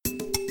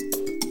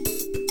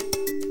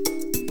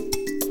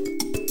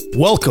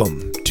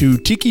Welcome to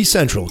Tiki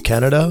Central,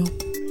 Canada.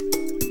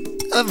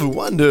 Ever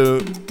wonder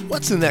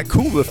what's in that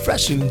cool,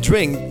 refreshing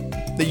drink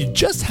that you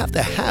just have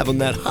to have on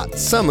that hot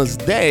summer's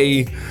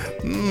day?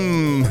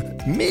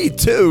 Me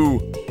too.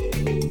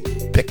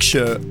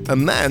 Picture a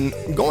man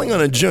going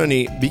on a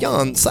journey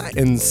beyond sight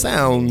and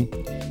sound.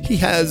 He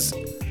has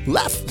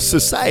left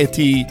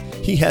society.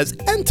 He has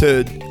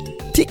entered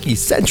Tiki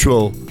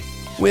Central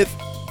with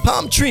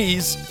palm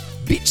trees,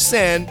 beach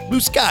sand,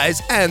 blue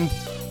skies, and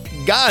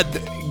God,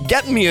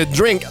 get me a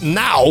drink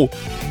now.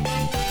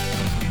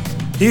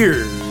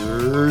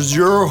 Here's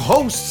your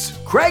hosts,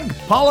 Craig,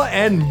 Paula,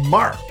 and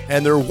Mark,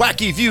 and their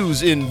wacky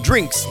views in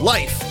drinks,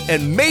 life,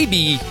 and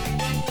maybe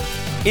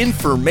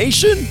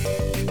information.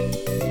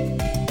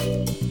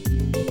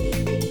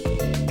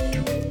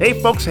 Hey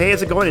folks, hey,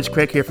 how's it going? It's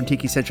Craig here from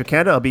Tiki Central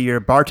Canada. I'll be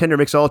your bartender,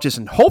 mixologist,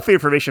 and hopefully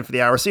information for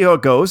the hour. See how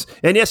it goes.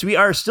 And yes, we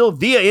are still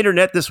via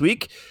internet this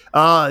week.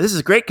 This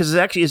is great because it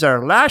actually is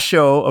our last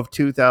show of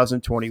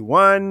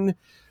 2021.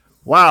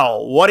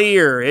 Wow, what a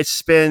year.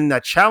 It's been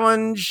a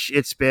challenge.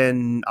 It's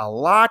been a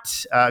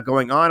lot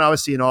going on,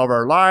 obviously, in all of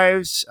our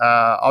lives.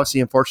 Obviously,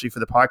 unfortunately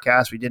for the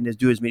podcast, we didn't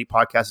do as many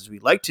podcasts as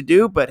we'd like to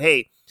do, but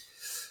hey,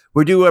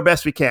 we're doing our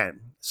best we can.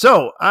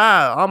 So,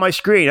 on my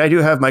screen, I do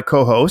have my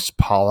co-host,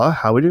 Paula.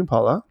 How are we doing,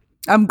 Paula?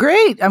 I'm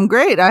great.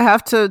 I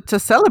have to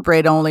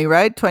celebrate only,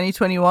 right?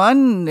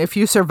 2021. If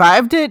you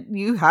survived it,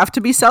 you have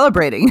to be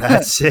celebrating.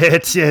 That's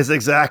it. Yes,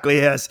 exactly.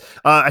 Yes.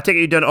 I take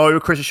it you've done all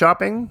your Christmas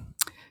shopping?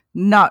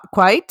 Not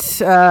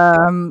quite.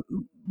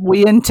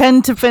 We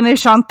intend to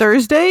finish on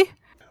Thursday.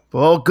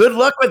 Well, good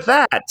luck with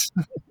that.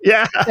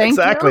 Yeah, Thank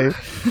exactly.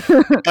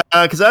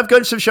 Because I've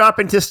done some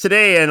shopping just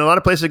today, and a lot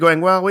of places are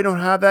going, well, we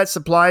don't have that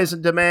supplies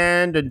and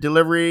demand and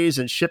deliveries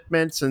and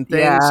shipments and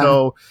things. Yeah.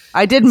 So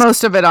I did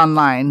most of it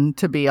online,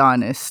 to be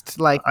honest.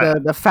 Like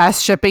the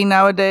fast shipping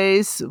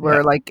nowadays,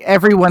 where like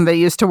everyone that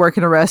used to work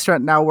in a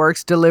restaurant now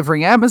works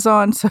delivering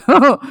Amazon.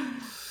 So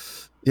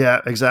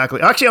yeah,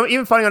 exactly. Actually, I'm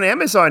even finding on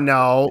Amazon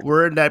now,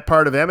 we're in that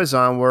part of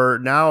Amazon where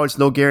now it's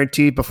no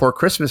guarantee before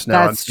Christmas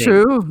now. that's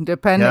true.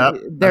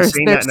 Depending, there's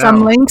some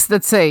now. links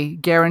that say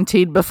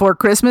guaranteed before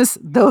Christmas.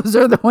 Those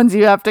are the ones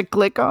you have to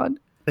click on.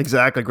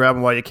 Exactly. Grab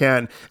them while you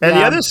can. And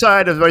the other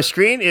side of my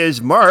screen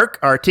is Mark,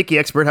 our tiki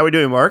expert. How are we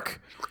doing,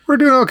 Mark? We're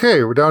doing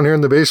okay. We're down here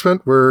in the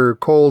basement. We're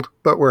cold,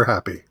 but we're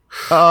happy.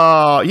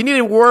 You need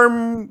a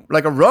warm,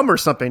 like a rum or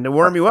something to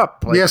warm you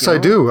up. Like, yes, I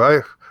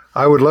do.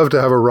 I would love to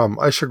have a rum.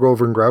 I should go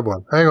over and grab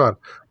one. Hang on.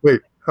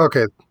 Wait.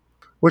 Okay.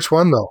 Which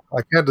one, though?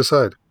 I can't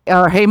decide.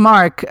 Hey,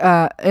 Mark,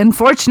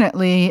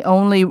 unfortunately,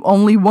 only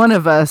one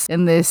of us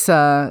in this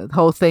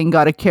whole thing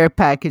got a care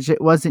package.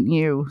 It wasn't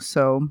you,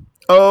 so...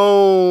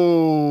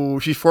 Oh,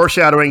 she's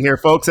foreshadowing here,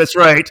 folks. That's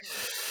right.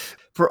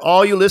 For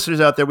all you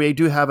listeners out there, we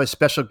do have a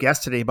special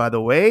guest today, by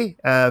the way.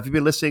 If you've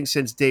been listening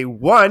since day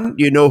one,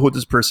 you know who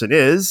this person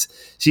is.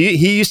 So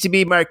he used to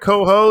be my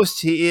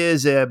co-host. He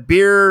is a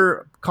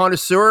beer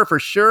connoisseur for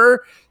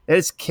sure.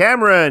 It's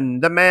Cameron,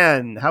 the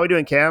man. How are we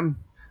doing, Cam?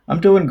 I'm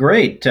doing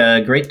great.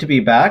 Great to be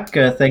back.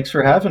 Thanks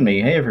for having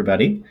me. Hey,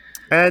 everybody.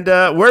 And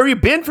where have you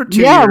been for 2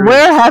 years? Yeah,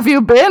 where have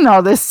you been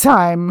all this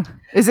time?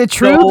 Is it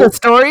true, the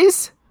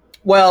stories?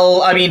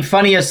 Well, I mean,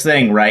 funniest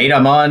thing, right?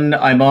 I'm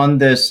on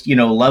this,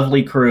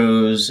 lovely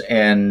cruise,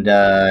 and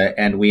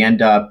we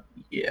end up,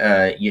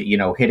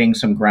 hitting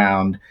some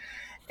ground,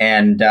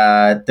 and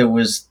there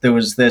was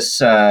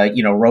this,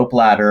 rope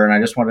ladder, and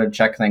I just wanted to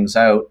check things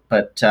out.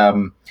 But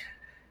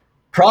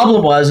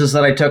problem is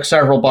that I took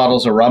several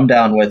bottles of rum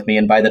down with me,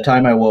 and by the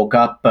time I woke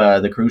up,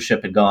 the cruise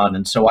ship had gone,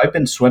 and so I've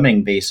been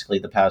swimming basically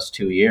the past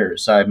 2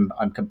 years. I'm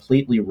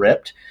completely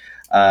ripped.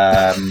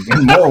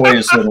 In more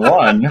ways than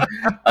one.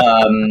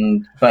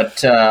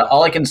 But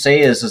all I can say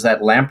is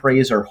that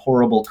lampreys are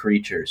horrible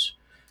creatures.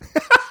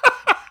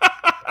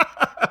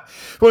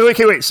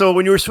 Wait. So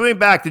when you were swimming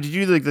back, did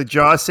you do the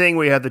Jaws thing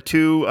where you had the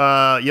two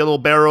yellow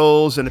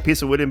barrels and a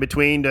piece of wood in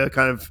between to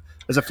kind of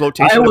as a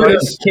flotation I would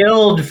have device?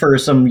 killed for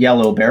some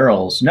yellow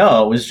barrels.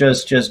 No, it was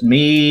just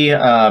me,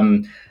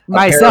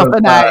 myself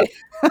and I.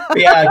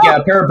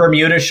 a pair of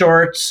Bermuda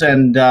shorts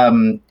and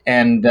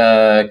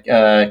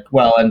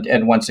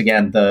once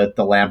again the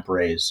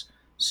lampreys.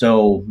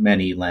 So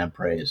many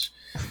lampreys.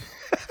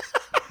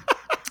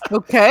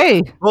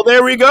 Okay. Well,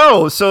 there we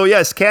go. So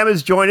yes, Cam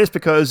has joined us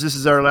because this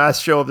is our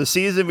last show of the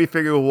season. We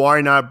figured, well,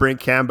 why not bring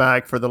Cam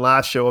back for the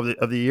last show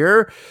of the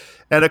year?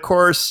 And of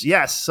course,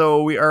 yes.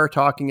 So we are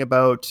talking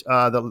about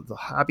the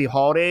happy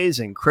holidays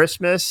and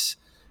Christmas.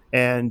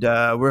 And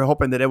we're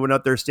hoping that everyone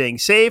out there is staying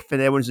safe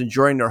and everyone's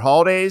enjoying their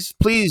holidays.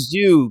 Please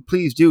do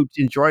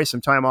enjoy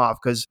some time off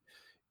because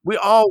we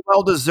all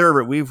well deserve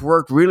it. We've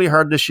worked really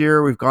hard this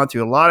year. We've gone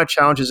through a lot of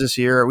challenges this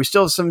year. We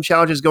still have some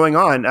challenges going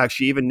on.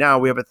 Actually, even now,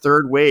 we have a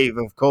third wave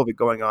of COVID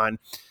going on.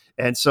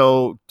 And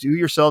so do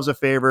yourselves a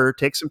favor,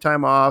 take some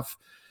time off,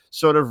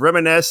 sort of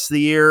reminisce the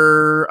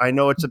year. I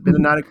know it's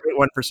been not a great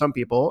one for some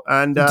people.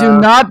 And do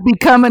not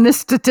become a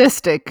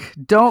statistic.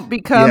 Don't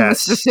become a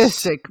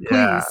statistic,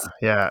 please.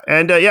 Yeah.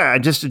 And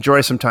just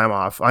enjoy some time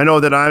off. I know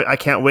that I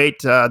can't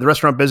wait. The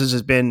restaurant business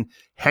has been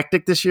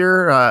hectic this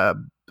year.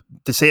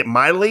 to say it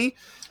mildly.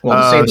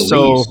 Well, to say the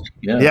least.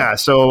 Yeah.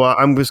 So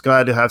I'm just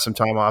glad to have some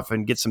time off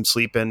and get some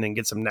sleep in and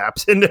get some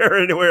naps in there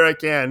anywhere I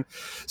can.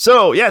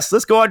 So, yes,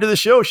 let's go on to the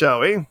show,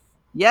 shall we?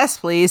 Yes,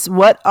 please.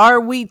 What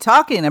are we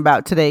talking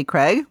about today,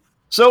 Craig?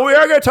 So we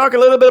are going to talk a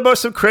little bit about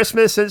some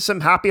Christmas and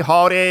some happy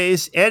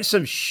holidays and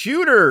some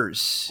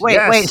shooters.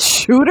 Wait,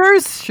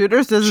 shooters?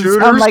 Shooters doesn't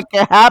sound like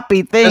a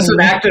happy thing. This is an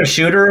active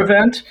shooter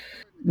event?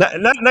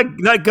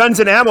 Not guns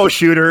and ammo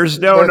shooters.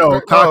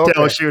 No,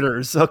 cocktail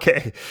shooters.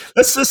 Okay,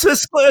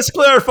 let's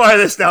clarify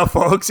this now,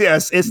 folks.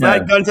 Yes, it's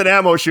not guns and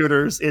ammo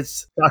shooters.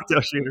 It's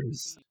cocktail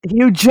shooters.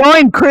 You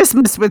joined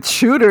Christmas with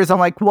shooters. I'm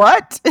like,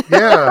 what?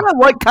 Yeah.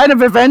 What kind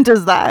of event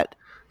is that?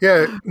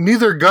 Yeah,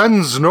 neither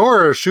guns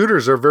nor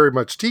shooters are very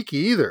much tiki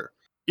either.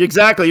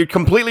 Exactly, you're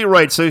completely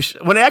right. So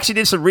when I actually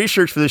did some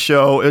research for the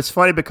show, it's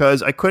funny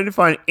because I couldn't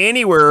find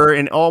anywhere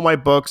in all my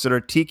books that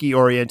are tiki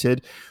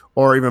oriented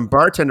or even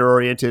bartender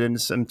oriented in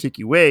some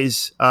tiki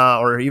ways,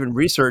 or even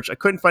research. I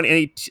couldn't find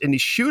any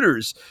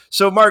shooters.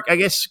 So, Mark, I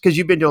guess because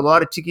you've been to a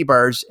lot of tiki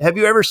bars, have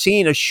you ever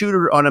seen a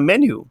shooter on a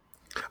menu?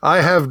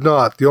 I have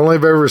not. The only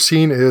I've ever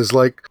seen is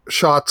like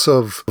shots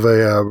of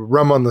a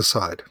rum on the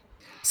side.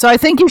 So I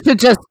think you should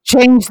just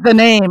change the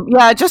name.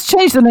 Yeah, just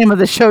change the name of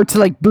the show to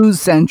like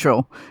Booze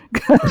Central.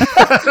 Because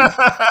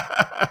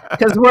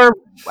we're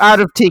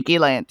out of Tiki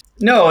Land.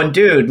 No, and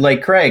dude,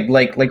 like Craig,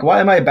 like why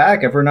am I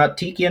back if we're not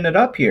tikiing it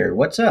up here?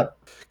 What's up?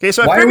 Okay,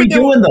 so why are we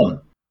doing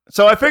them?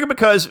 So I figured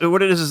because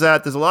what it is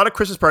that there's a lot of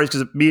Christmas parties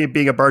because me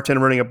being a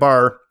bartender running a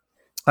bar,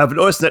 I've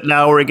noticed that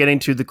now we're getting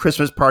to the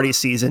Christmas party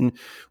season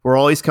where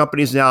all these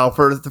companies now,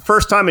 for the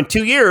first time in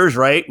 2 years,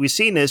 right, we've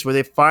seen this where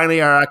they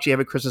finally are actually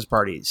having Christmas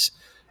parties.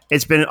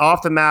 It's been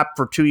off the map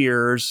for 2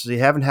 years. They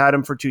haven't had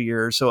them for 2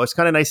 years. So it's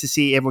kind of nice to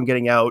see everyone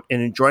getting out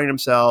and enjoying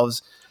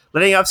themselves,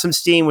 letting off some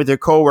steam with their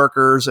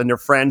coworkers and their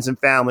friends and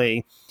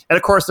family. And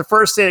of course, the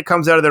first thing that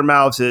comes out of their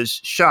mouths is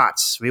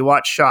shots. We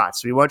want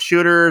shots. We want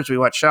shooters. We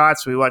want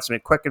shots. We want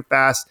something quick and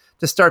fast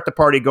to start the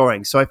party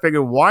going. So I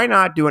figured, why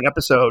not do an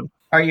episode?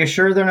 Are you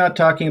sure they're not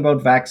talking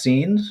about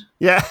vaccines?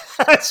 Yeah,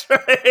 that's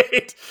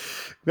right.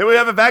 Maybe we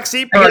have a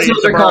vaccine party. I guess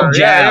those are called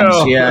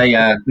jabs.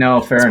 Yeah. No,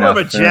 fair enough.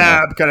 More of a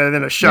jab kind of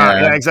than a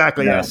shot. Yeah,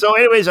 exactly. Yeah. So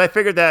anyways, I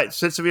figured that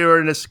since we were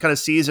in this kind of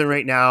season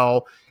right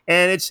now,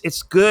 and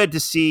it's good to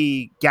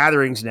see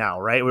gatherings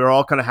now, right? We were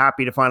all kind of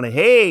happy to finally,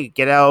 hey,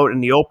 get out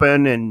in the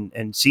open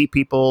and see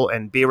people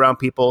and be around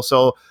people.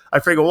 So I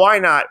figured, why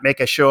not make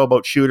a show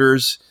about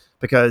shooters?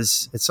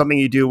 Because it's something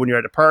you do when you're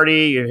at a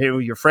party, you're here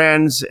with your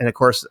friends. And of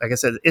course, like I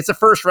said, it's the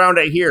first round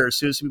I hear as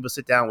soon as people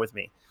sit down with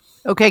me.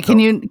 Okay, can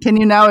you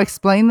now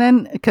explain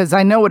then? Because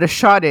I know what a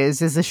shot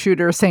is. Is a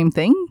shooter the same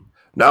thing?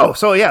 No.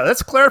 So yeah,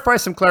 let's clarify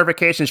some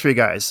clarifications for you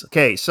guys.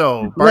 Okay,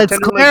 so let's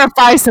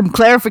clarify some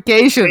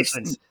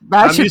clarifications.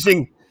 That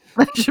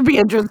should be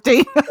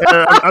interesting.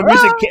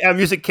 I'm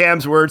using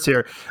Cam's words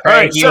here. All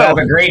right, you have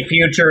a great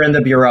future in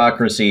the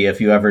bureaucracy if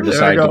you ever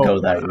decide to go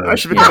that route. I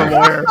should become a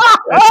lawyer.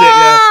 That's it.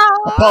 Yeah,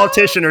 a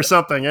politician or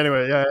something.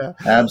 Anyway, yeah.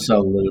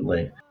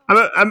 Absolutely.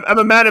 I'm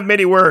a man of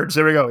many words.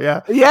 There we go. Yeah.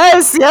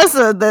 Yes.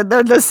 They're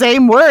the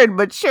same word,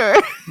 but sure.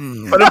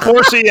 But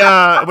unfortunately,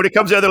 when it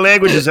comes to other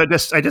languages, I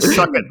just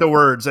suck at the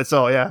words. That's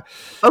all. Yeah.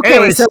 Okay.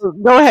 Anyways, so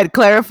go ahead.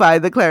 Clarify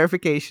the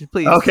clarification,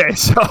 please. Okay.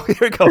 So here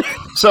we go.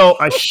 So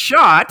a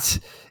shot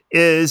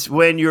is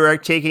when you're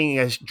taking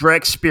a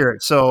direct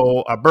spirit.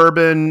 So a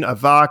bourbon, a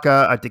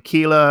vodka, a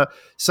tequila,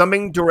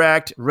 something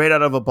direct right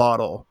out of a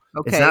bottle.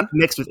 Okay. It's not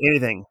mixed with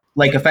anything.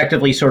 Like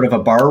effectively sort of a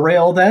bar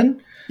rail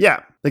then?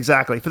 Yeah,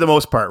 exactly. For the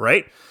most part,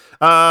 right?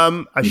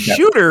 A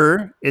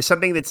shooter is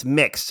something that's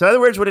mixed. So in other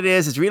words, what it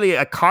is really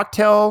a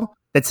cocktail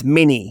that's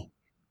mini,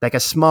 like a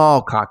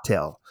small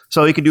cocktail.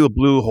 So you can do a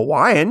blue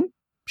Hawaiian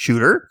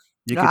shooter.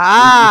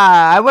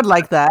 I would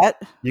like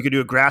that. You could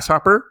do a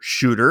grasshopper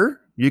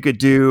shooter. You could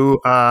do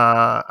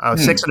a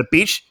Sex on the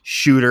Beach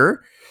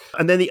shooter.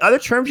 And then the other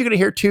terms you're going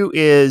to hear too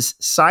is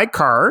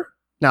sidecar.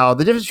 Now,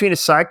 the difference between a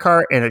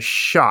sidecar and a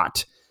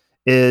shot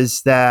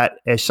is that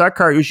a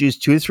sidecar usually is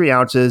 2 to 3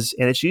 ounces,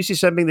 and it's usually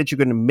something that you're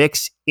going to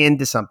mix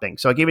into something.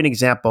 So I'll give you an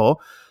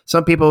example.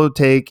 Some people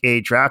take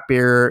a draft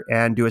beer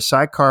and do a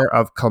sidecar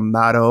of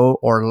Clamato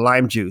or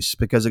lime juice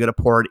because they're going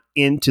to pour it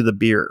into the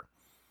beer.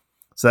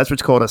 So that's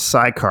what's called a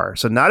sidecar.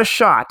 So not a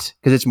shot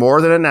because it's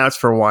more than an ounce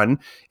for one,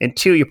 and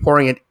 2, you're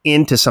pouring it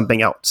into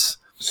something else.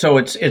 So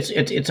it's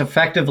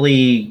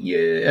effectively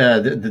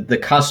the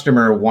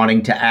customer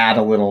wanting to add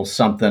a little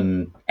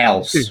something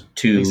else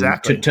to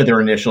their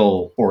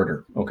initial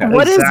order. Okay.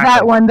 What is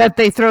that one that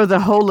they throw the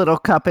whole little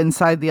cup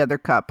inside the other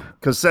cup?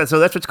 So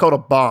that's what's called a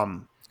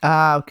bomb.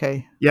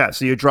 Okay. Yeah.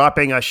 So you're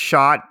dropping a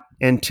shot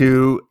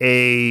into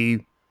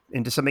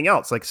something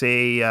else, like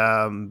say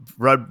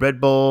Red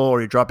Bull,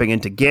 or you're dropping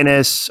into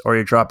Guinness, or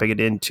you're dropping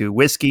it into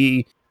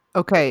whiskey.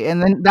 Okay,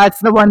 and then that's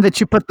the one that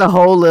you put the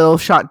whole little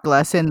shot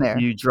glass in there.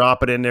 You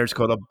drop it in there. It's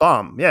called a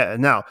bomb. Yeah.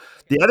 Now,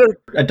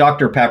 a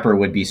Dr. Pepper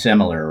would be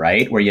similar,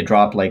 right? Where you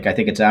drop, like, I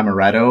think it's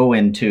amaretto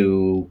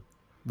into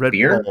Red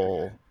beer.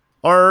 Bull.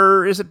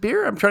 Or is it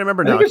beer? I'm trying to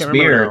remember now. I think it's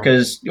beer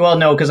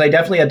because I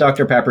definitely had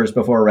Dr. Peppers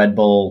before Red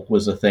Bull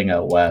was a thing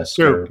out west,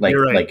 True. or like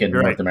You're right. like in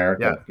You're North right.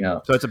 America. Yeah.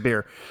 So it's a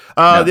beer.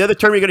 Yeah. The other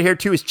term you're going to hear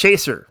too is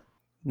chaser.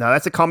 Now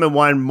that's a common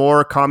one,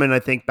 more common, I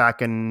think,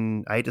 back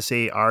in, I hate to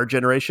say our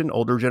generation,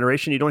 older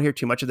generation. You don't hear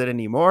too much of that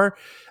anymore.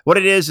 What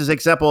it is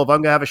example, if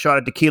I'm going to have a shot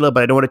of tequila,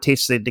 but I don't want to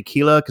taste the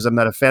tequila because I'm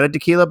not a fan of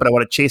tequila, but I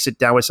want to chase it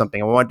down with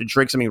something. I want to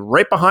drink something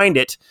right behind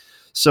it.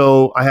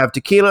 So I have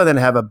tequila, then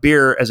I have a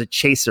beer as a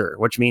chaser,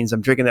 which means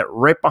I'm drinking that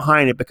right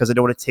behind it because I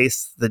don't want to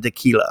taste the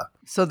tequila.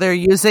 So they're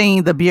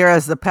using the beer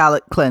as the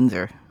palate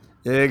cleanser.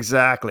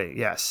 Exactly.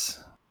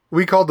 Yes.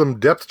 We called them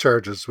depth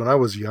charges when I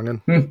was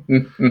youngin'.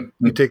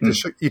 You take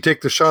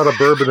the shot of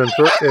bourbon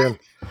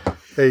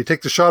you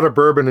take the shot of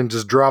bourbon and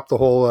just drop the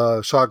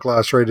whole shot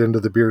glass right into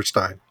the beer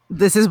stein.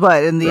 This is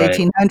what, in the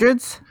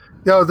 1800s?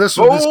 Yeah, this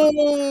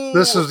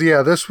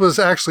was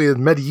actually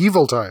in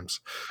medieval times.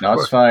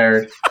 Shots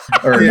fired.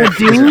 Or Yeah.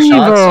 is it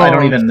shots? I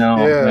don't even know.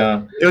 Yeah.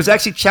 Yeah. It was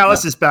actually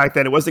chalices back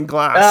then. It wasn't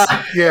glass.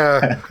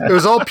 Yeah, it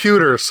was all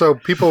pewter, so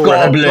people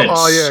Goblets.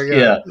 Oh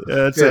yeah.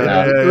 That's Yeah, it.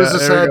 Yeah, it was a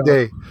there sad we go.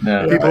 day.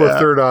 Yeah. People with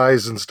third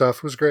eyes and stuff.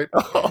 It was great.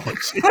 Oh,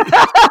 geez.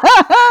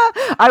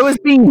 I was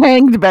being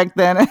hanged back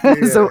then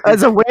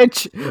as a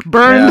witch,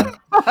 burned.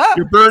 Yeah.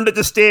 You're burned at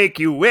the stake,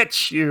 you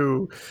witch,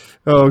 you.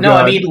 Oh, No,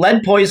 God. I mean,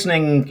 lead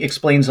poisoning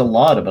explains a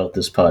lot about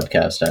this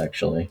podcast,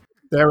 actually.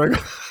 There we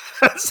go.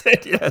 That's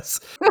it, yes.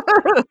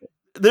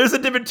 There's a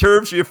different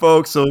terms for you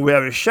folks. So we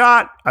have a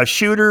shot, a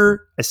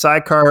shooter, a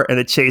sidecar, and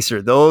a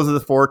chaser. Those are the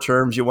 4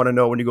 terms you want to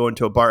know when you go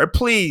into a bar. And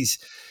please,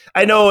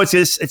 I know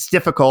it's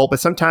difficult,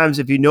 but sometimes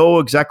if you know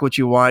exactly what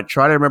you want,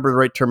 try to remember the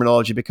right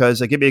terminology, because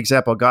I'll give you an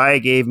example. A guy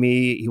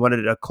he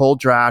wanted a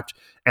cold draft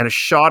and a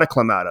shot of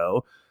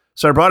Clamato.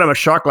 So I brought him a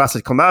shot glass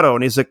of Clamato,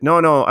 and he's like, no,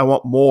 I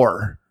want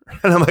more.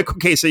 And I'm like,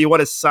 okay, so you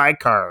want a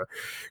sidecar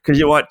because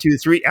you want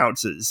 2-3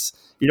 ounces.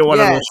 You don't want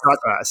a little shot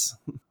glass.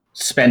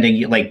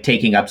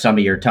 Taking up some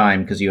of your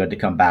time because you had to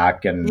come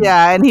back and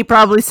Yeah, and he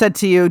probably said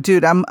to you,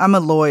 dude, I'm a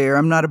lawyer.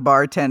 I'm not a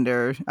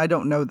bartender. I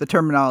don't know the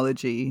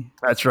terminology.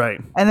 That's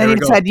right. And then he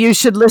said, you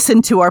should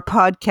listen to our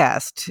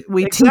podcast.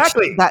 We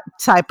Exactly. teach that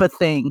type of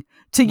thing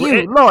to you,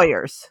 Right.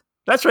 lawyers.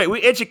 That's right.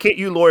 We educate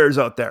you lawyers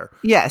out there.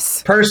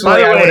 Yes. Personally, By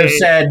the I would way- have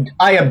said,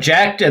 I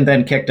object, and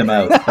then kicked him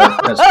out.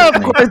 That's just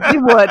Of me. course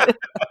you would.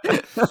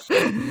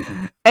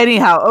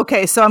 Anyhow,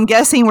 okay, so I'm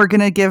guessing we're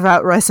going to give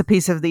out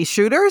recipes of these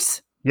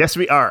shooters. Yes,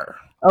 we are.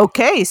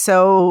 Okay,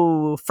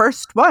 so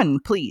first one,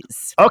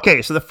 please.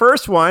 Okay, so the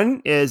first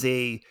one is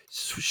a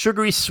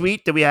sugary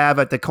sweet that we have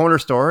at the corner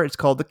store. It's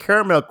called the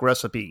caramel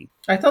recipe.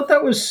 I thought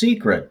that was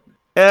secret.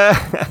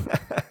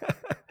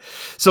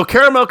 So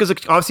caramel is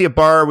obviously a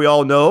bar we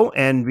all know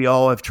and we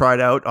all have tried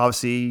out.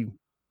 Obviously,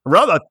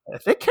 I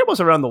think caramel's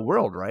around the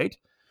world, right?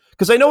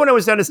 Because I know when I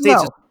was down in the States, No.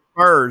 there's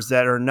bars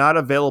that are not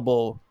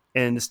available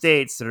in the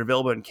States that are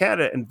available in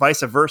Canada, and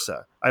vice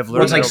versa. I've Well,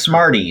 learned. it's like that-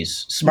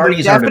 Smarties.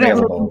 Smarties aren't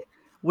available.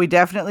 We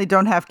definitely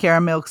don't have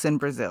caramels in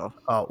Brazil.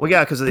 Oh, well,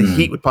 yeah, because the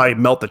heat would probably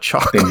melt the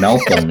chocolate. They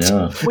melt them,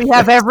 yeah. We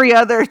have every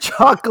other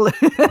chocolate.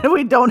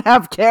 We don't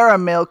have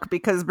caramel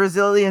because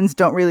Brazilians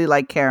don't really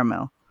like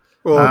caramel.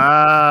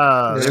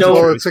 Well,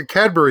 So- it's a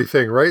Cadbury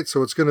thing, right?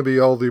 So it's going to be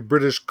all the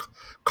British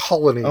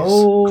colonies.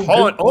 Oh,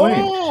 Colin, good point.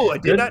 I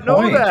did Good not know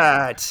point.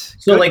 that.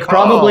 So, Good like, call.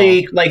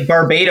 probably, like,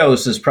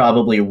 Barbados is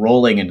probably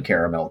rolling in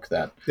caramel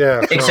then.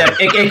 Yeah.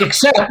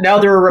 Except now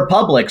they're a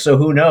republic, so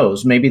who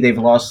knows? Maybe they've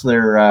lost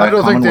their. I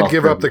don't think they'd Commonwealth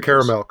give up the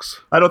privileges.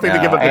 caramels. I don't think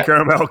they give up the Yeah,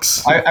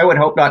 caramels. I would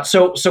hope not.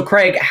 So,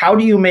 Craig, how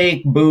do you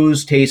make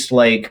booze taste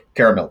like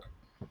caramel?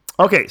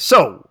 Okay,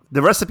 so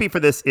the recipe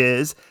for this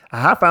is a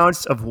half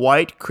ounce of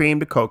white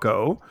creamed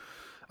cocoa,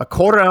 a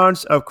quarter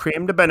ounce of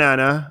creamed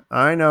banana.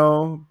 I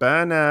know,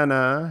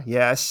 banana,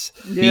 yes.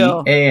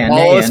 Yeah.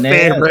 Paula's favorite.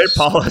 B-A-N-A-N-A-S.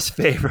 Paula's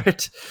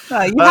favorite.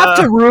 You have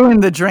to ruin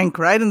the drink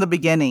right in the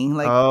beginning.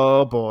 Like,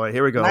 Oh boy,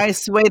 here we go.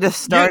 nice way to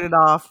start it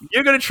off.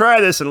 You're going to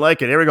try this and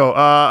like it. Here we go.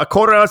 A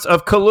quarter ounce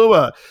of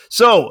Kahlua.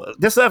 So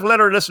this let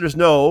our listeners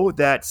know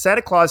that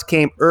Santa Claus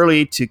came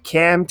early to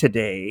Cam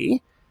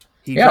today.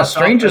 He Yeah, dropped off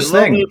strangest a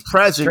lovely thing.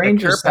 present, a care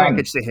Strangest thing.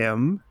 package to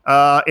him.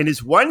 In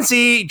his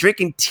onesie,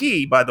 drinking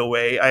tea, by the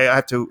way. I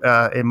have to,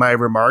 in my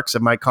remarks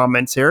and my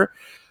comments here.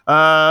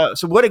 So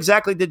what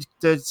exactly did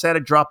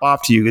Santa drop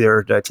off to you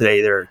there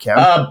today there, Cam?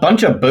 A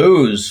bunch of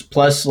booze,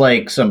 plus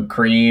like some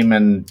cream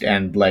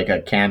and like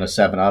a can of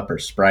 7-Up or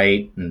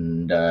Sprite,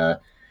 and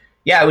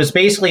yeah, it was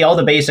basically all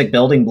the basic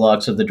building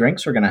blocks of the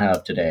drinks we're gonna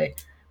have today.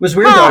 It was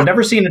weird though. I've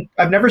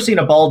never seen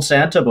a bald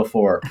Santa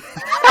before.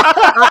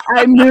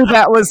 I knew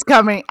that was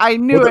coming. I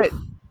knew it.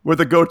 With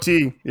a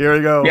goatee. Here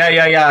we go.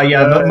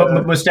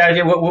 Yeah. Mustache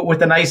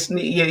with a nice,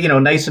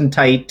 nice and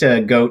tight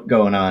goat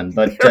going on.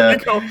 But Here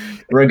we go. And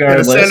a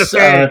regardless,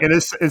 Santa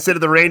Fe, instead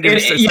of the reindeer,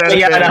 it's a Santa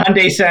Fe. and a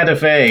Hyundai Santa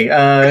Fe,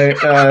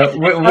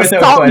 without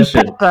salt question.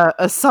 and pepper,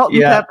 a salt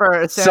and Yeah.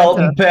 pepper. Salt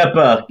Santa. and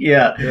pepper,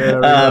 yeah. There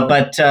we go.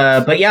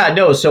 But yeah,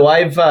 no. So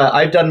I've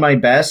done my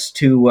best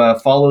to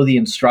follow the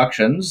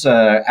instructions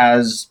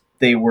as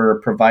they were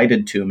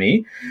provided to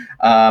me.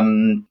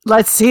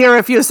 Let's hear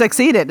if you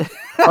succeeded.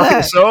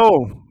 Okay,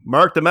 so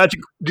Mark the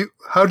magic.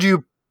 How do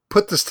you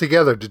put this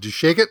together? Did you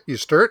shake it? You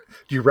stir it?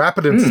 Do you wrap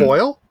it in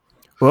foil?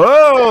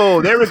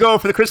 Whoa, there we go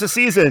for the Christmas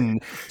season.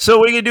 So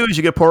what you do is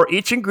you can pour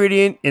each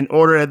ingredient in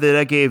order that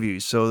I gave you.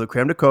 So the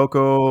creme de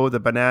coco, the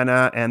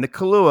banana, and the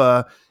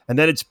Kahlua, and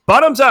then it's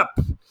bottoms up.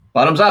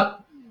 Bottoms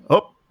up.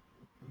 Oh,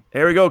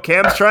 there we go.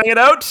 Cam's trying it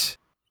out.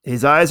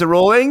 His eyes are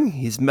rolling.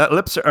 His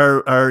lips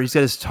are he's got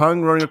his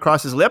tongue running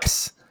across his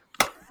lips.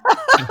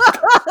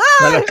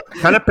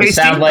 kind of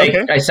pasty.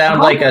 I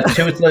sound like a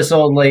toothless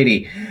old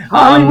lady.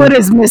 Hollywood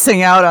is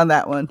missing out on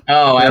that one.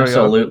 Oh,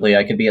 absolutely.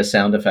 I could be a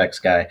sound effects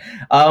guy.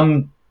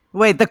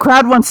 Wait, the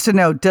crowd wants to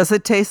know, does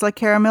it taste like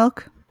caramel?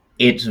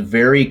 It's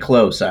very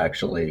close,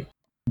 actually.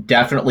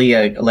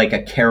 Definitely like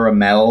a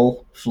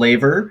caramel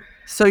flavor.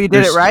 So you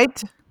did it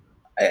right?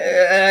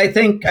 I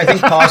think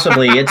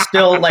possibly. It's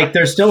still like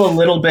there's still a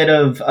little bit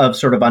of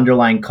sort of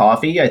underlying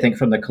coffee, I think,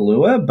 from the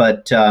Kahlua,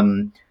 but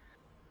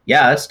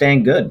yeah, it's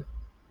dang good.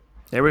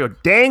 There we go.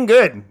 Dang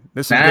good.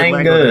 This is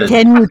dang good.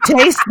 Can you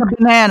taste the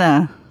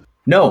banana?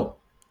 No.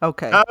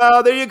 Okay.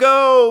 Oh, there you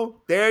go.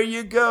 There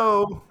you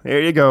go.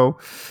 There you go.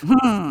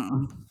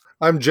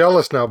 I'm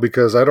jealous now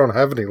because I don't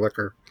have any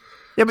liquor.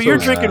 Yeah, but you're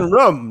drinking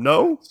rum,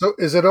 no? So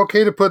is it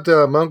okay to put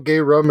Mount Gay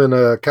rum in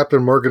a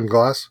Captain Morgan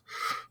glass?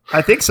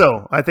 I think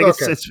so. I think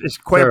it's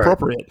quite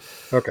appropriate.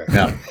 Okay.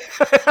 Yeah.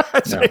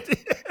 That's right.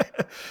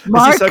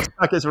 Mark, this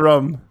is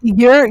rum.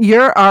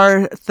 You're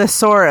our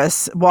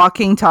thesaurus,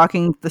 walking,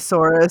 talking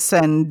thesaurus,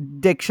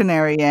 and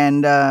dictionary,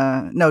 and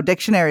no,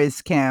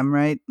 dictionaries, Cam,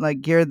 right?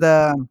 Like you're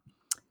the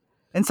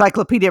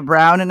Encyclopedia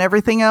Brown and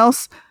everything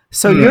else.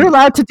 So you're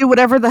allowed to do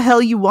whatever the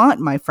hell you want,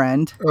 my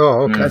friend.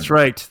 Oh, okay. That's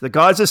right. The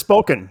gods have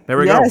spoken. There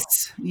we go.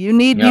 Yes, you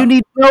need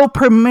no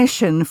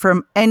permission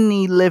from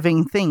any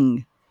living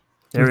thing.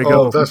 There we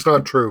go. That's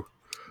not true.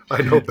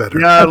 I know better.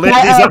 Yeah,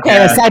 Linda's up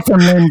there. Aside from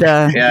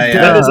Linda.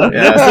 Linda's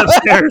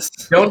upstairs.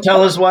 Don't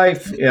tell his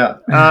wife. Yeah.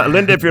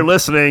 Linda, if you're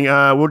listening,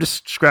 we'll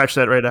just scratch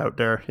that right out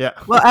there. Yeah.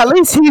 Well, at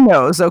least he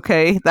knows,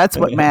 okay? That's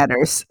what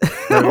matters.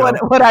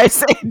 What I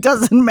say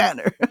doesn't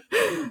matter.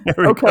 There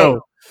we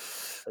go.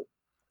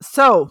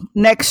 So,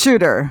 next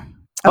shooter.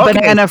 A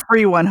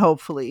banana-free one,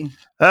 hopefully.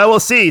 We'll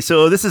see.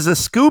 So this is a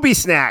Scooby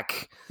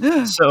snack.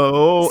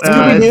 So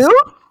Scooby-Doo?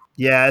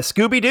 Yeah,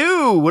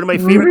 Scooby-Doo. One of my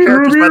favorite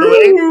characters, by the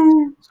way.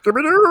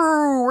 Scooby-Doo,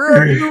 where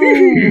are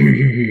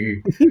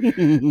you?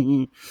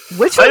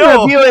 Which one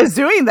of you is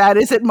doing that?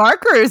 Is it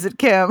Mark or is it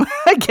Kim?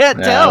 I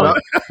can't tell.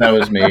 That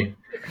was me.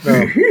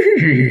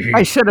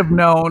 I should have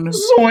known.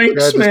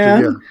 Zoinks,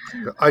 man.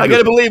 I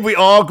gotta believe we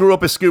all grew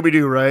up as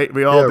Scooby-Doo, right?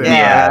 We all did.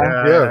 Yeah.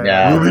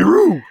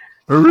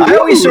 I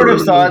always sort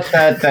of thought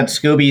that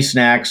Scooby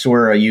snacks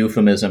were a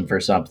euphemism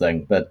for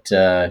something, but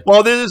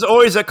well, there's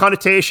always a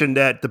connotation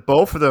that the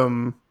both of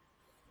them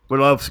would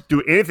love to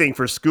do anything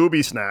for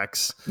Scooby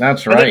snacks.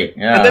 That's right.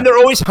 And then they're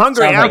always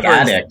hungry afterwards.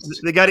 Like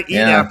addicts. They got to eat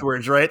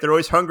afterwards, right? They're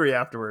always hungry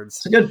afterwards.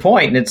 It's a good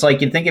point. And it's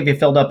like you'd think if you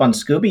filled up on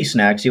Scooby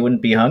snacks, you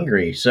wouldn't be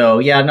hungry. So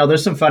yeah, no,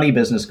 there's some funny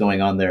business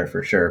going on there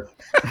for sure.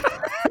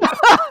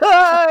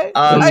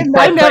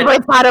 I never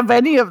thought of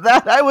any of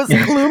that. I was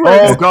clueless.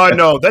 Oh God,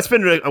 no! That's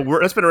been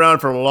around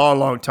for a long,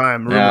 long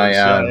time.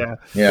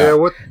 Yeah.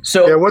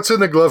 What's in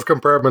the glove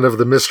compartment of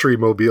the mystery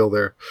mobile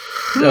there?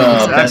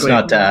 Oh, that's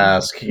not to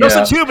ask. No,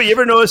 so too. But you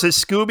ever notice that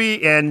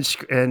Scooby and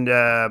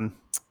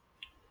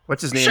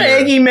what's his name?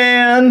 Shaggy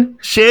Man.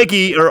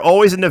 Shaggy are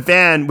always in the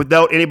van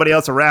without anybody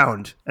else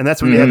around, and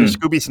that's when they have their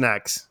Scooby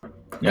snacks.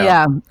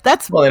 Yeah,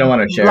 that's they don't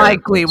want to share.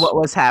 Likely what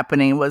was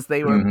happening was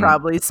they were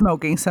probably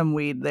smoking some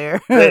weed there.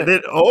 There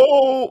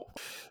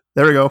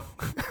we go.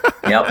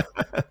 Yep.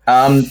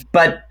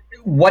 But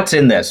what's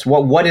in this?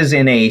 What is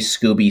in a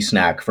Scooby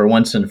snack for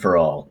once and for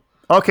all?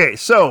 Okay,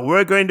 so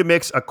we're going to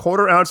mix a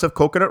 1/4 ounce of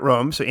coconut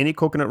rum, so any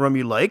coconut rum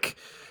you like,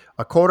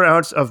 a 1/4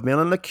 ounce of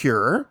melon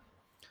liqueur,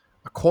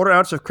 a 1/4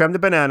 ounce of creme de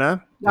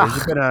banana. There's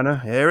the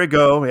banana. There we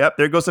go. Yep,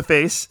 there goes the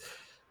face.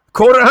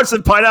 1/4 ounce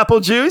of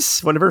pineapple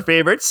juice, one of her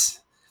favorites.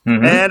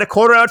 And a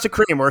 1/4 ounce of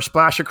cream or a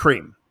splash of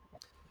cream.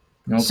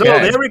 Okay. So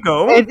there we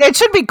go. It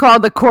should be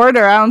called the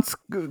 1/4 ounce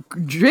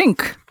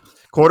drink.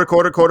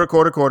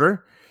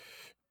 Quarter.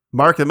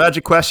 Mark, the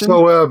magic question.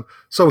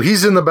 So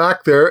he's in the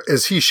back there.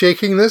 Is he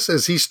shaking this?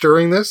 Is he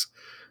stirring this?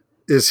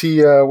 Is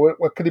he?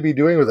 What could he be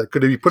doing with it?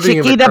 Could he be putting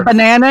it in a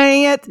banana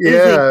in it?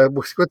 Yeah.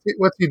 What's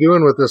he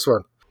doing with this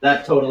one?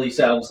 That totally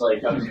sounds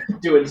like I'm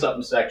doing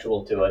something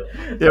sexual to it.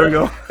 There we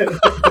go.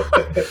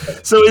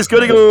 So he's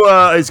going to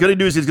go. He's going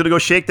to go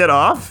shake that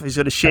off. He's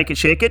going to shake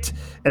it,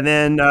 and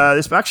then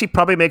this actually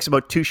probably makes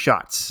about 2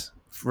 shots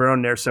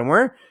around there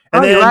somewhere.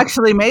 And you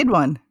actually made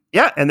one.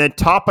 Yeah, and then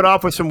top it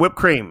off with some whipped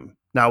cream.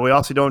 Now we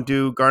also don't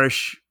do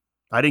garnish.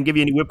 I didn't give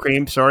you any whipped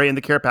cream. Sorry, in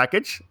the care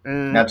package.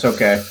 That's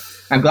okay.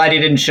 I'm glad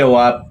you didn't show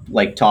up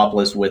like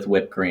topless with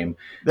whipped cream.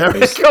 There we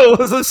go.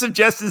 Those are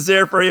suggestions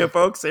there for you,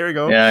 folks. There we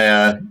go.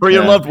 Yeah. For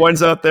your loved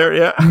ones out there.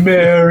 Yeah.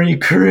 Merry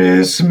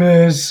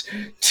Christmas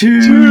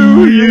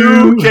to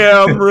you,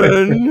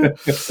 Cameron.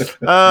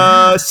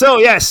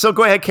 So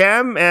go ahead,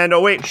 Cam. And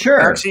sure.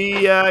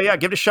 Actually,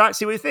 give it a shot.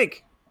 See what you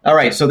think. All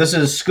right. So this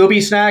is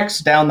Scooby Snacks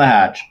down the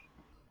hatch.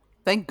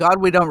 Thank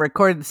God we don't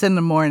record this in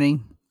the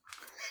morning.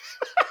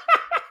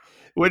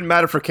 Wouldn't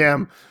matter for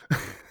Cam.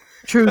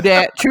 True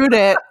that. True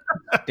that.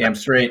 Damn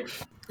straight.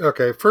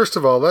 Okay, first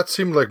of all, that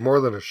seemed like more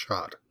than a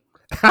shot.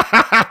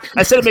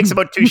 I said it makes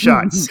about 2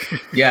 shots.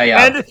 Yeah,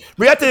 yeah. And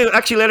we have to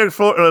actually let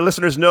our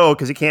listeners know,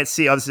 because you can't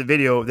see on this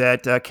video,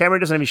 that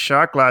Cameron doesn't have any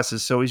shot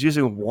glasses, so he's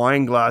using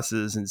wine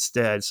glasses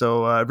instead.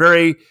 So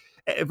very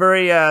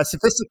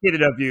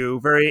sophisticated of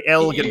you, very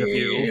elegant of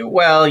you.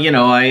 Well,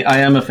 I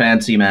am a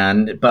fancy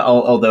man, but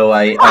although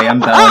I am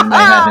bowing my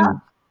head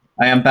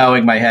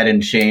my head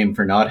in shame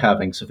for not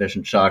having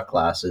sufficient shot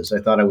glasses.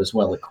 I thought I was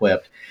well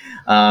equipped,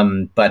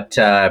 but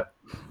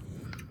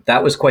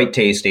that was quite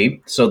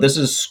tasty. So this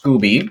is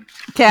Scooby.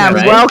 Cam,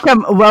 Right.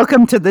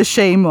 welcome to the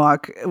shame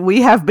walk.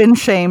 We have been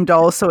shamed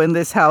also in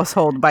this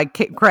household by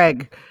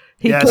Craig.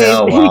 He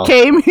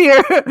came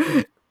here.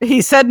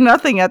 He said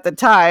nothing at the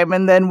time,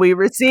 and then we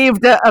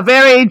received a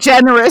very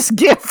generous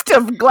gift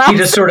of glasses. He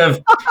just sort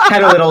of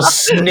had a little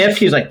sniff.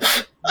 He's like,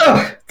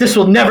 "Ugh, this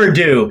will never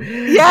do."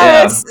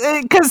 Yes,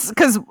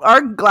 because our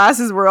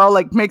glasses were all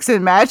like mix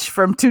and match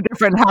from 2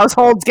 different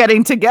households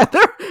getting together.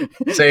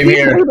 Same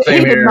here.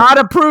 He did not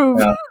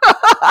approve. Yeah.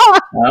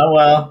 Oh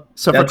well.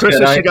 So for That's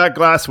Christmas, good. you got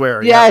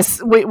glassware.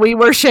 Yes, we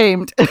were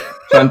shamed.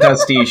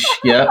 Fantastic.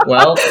 Yeah.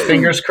 Well,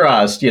 fingers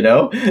crossed.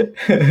 So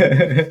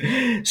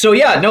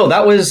yeah, no,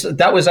 that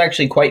was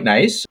actually quite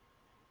nice.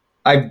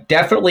 I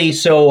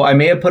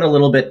may have put a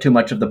little bit too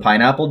much of the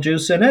pineapple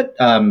juice in it.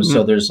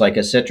 So there's like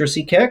a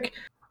citrusy kick.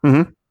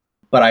 Mm-hmm.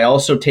 But I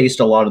also taste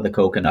a lot of the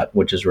coconut,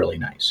 which is really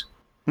nice.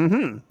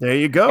 Mm-hmm. There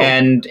you go.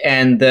 And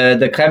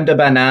the crème de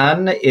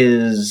banane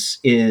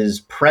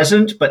is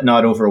present but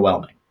not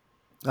overwhelming.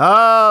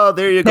 Oh,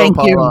 there you go, Thank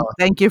Paula. you.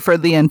 Thank you for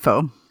the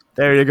info.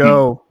 There you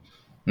go.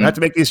 I have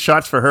to make these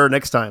shots for her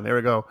next time. There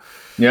we go.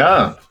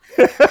 Yeah.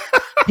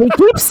 He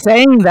keeps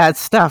saying that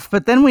stuff,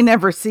 but then we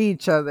never see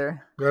each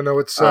other. No,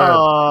 it's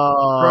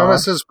Oh,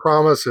 promises.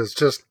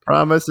 Just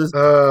promises.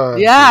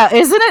 Yeah,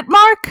 isn't it,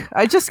 Mark?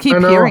 I just keep I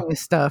know. hearing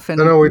this stuff. And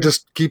He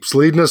just keeps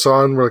leading us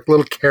on. We're like a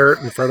little carrot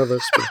in front of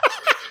us. But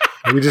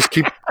we just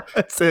keep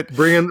That's it.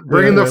 bringing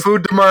Yeah. the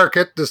food to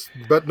market.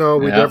 But no,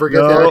 we Yeah. never get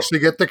to No. actually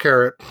get the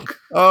carrot.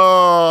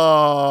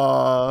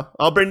 Oh,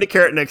 I'll bring the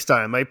carrot next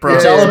time. I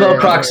promise. It's all about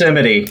Yeah.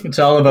 proximity. It's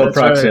all about That's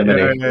right.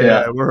 proximity.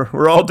 Yeah.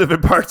 We're all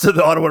different parts of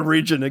the Ottawa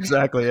region.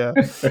 Exactly. Yeah.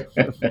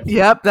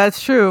 Yep,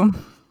 that's true.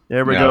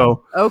 There we Yeah.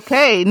 go.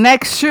 Okay,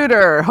 next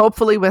shooter,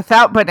 hopefully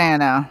without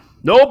banana.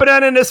 No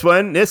banana in this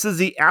one. This is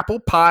the apple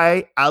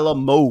pie a la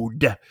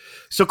mode.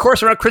 So, of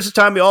course, around Christmas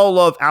time, we all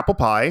love apple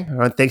pie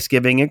on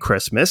Thanksgiving and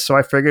Christmas. So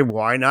I figured,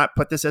 why not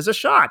put this as a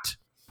shot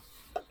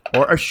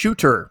or a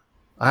shooter?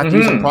 I have to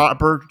use the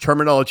proper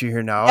terminology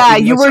here now. Yeah,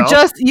 Even you were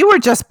myself.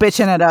 just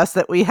bitching at us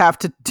that we have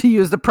to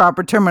use the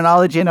proper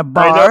terminology in a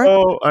bar.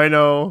 I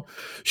know.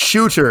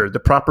 Shooter, the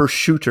proper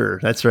shooter.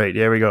 That's right.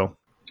 There we go.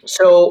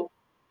 So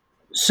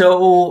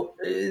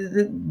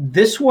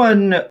this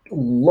one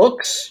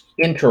looks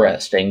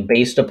interesting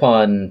based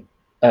upon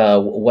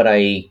what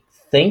I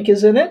think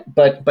is in it,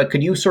 but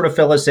could you sort of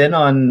fill us in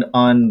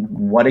on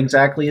what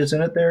exactly is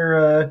in it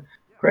there,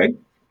 Craig?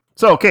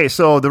 So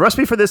the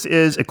recipe for this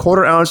is a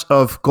 1/4 ounce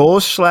of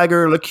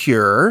Goldschlager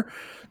liqueur.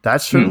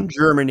 That's from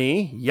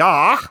Germany.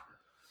 Ja.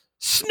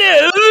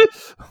 Schnell.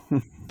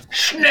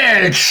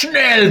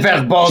 Schnell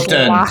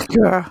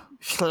verboten.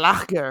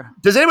 Schlager.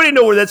 Does anybody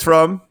know where that's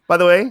from, by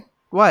the way?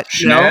 What?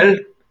 Schnell?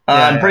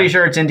 I'm Yeah. pretty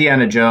sure it's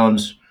Indiana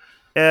Jones.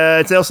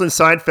 It's also in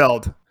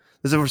Seinfeld.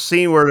 There's a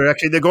scene where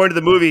they're going to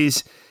the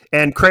movies,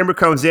 and Kramer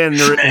comes in,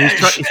 and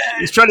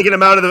he's trying to get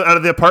him out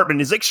of the apartment.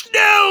 He's like,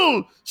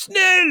 Schnell!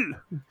 Schnell!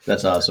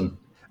 That's awesome.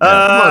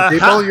 Come on,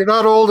 people, you're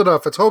not old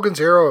enough. It's Hogan's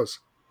Heroes.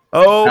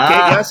 Okay,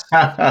 yes.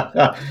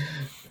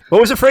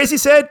 What was the phrase he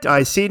said?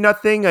 I see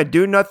nothing, I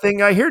do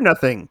nothing, I hear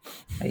nothing.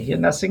 I hear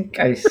nothing.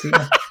 I see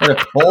nothing.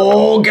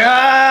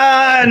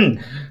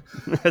 Hogan!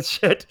 That's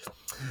it.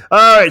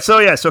 All right, so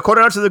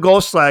 1/4 ounce of the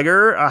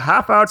Goldschlager, a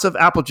 1/2 ounce of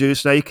apple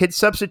juice. Now you can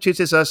substitute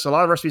this as a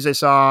lot of recipes I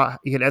saw.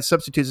 You can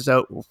substitute this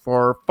out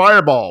for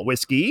Fireball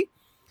whiskey.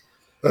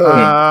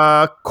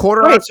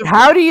 1/4 Wait, ounce of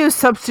how do you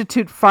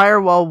substitute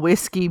Firewall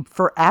whiskey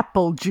for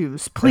apple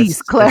juice? Please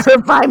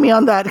clarify me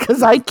on that,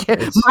 because I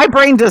can't. My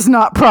brain does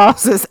not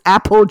process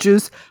apple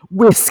juice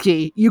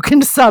whiskey. You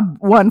can sub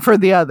one for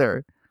the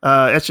other.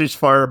 actually it's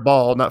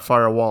Fireball, not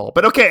Firewall.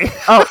 But okay.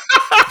 Oh,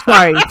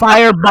 sorry,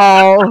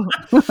 Fireball.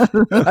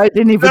 I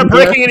didn't even. Not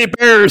breaking any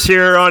barriers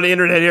here on the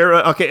internet here.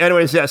 Okay,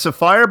 anyways, yeah. So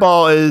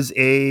Fireball is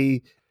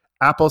a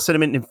apple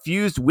cinnamon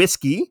infused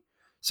whiskey.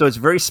 So it's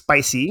very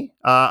spicy.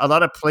 A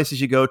lot of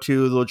places you go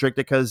to, they'll drink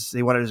it because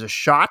they want it as a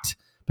shot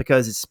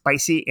because it's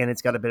spicy and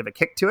it's got a bit of a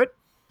kick to it.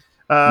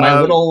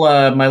 My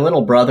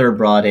little brother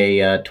brought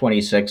a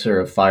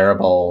 26er of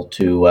Fireball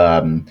to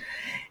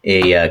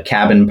a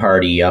cabin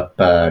party up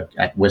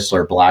at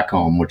Whistler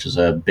Blackcomb, which is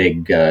a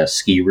big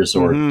ski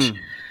resort.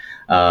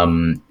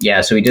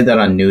 So he did that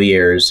on New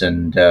Year's,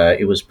 and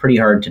it was pretty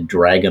hard to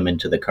drag him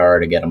into the car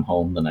to get him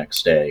home the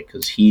next day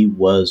because he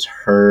was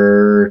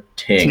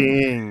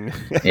hurting.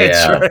 That's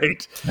Yeah.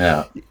 right.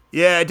 Yeah.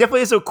 Yeah, it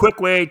definitely is a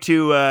quick way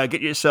to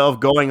get yourself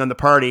going on the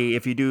party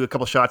if you do a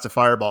couple shots of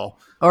Fireball.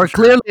 Or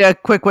clearly a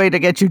quick way to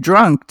get you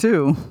drunk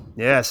too.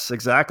 Yes,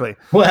 exactly.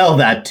 Well,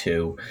 that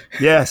too.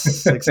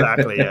 Yes,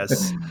 exactly.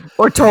 Yes.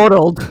 Or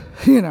totaled,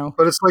 you know.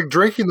 But it's like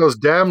drinking those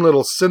damn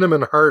little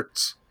cinnamon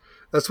hearts.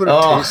 That's what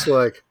it tastes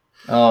like.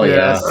 Oh,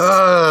 Yes.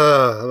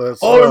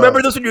 yeah.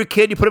 Remember those when you were a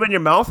kid? You put them in your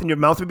mouth and your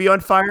mouth would be on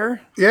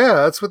fire? Yeah,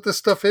 that's what this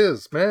stuff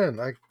is, man.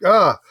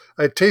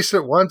 I tasted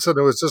it once and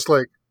it was just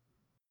like,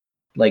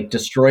 Like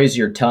destroys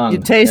your tongue. You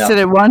tasted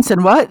it once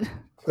and what?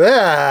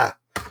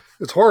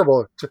 it's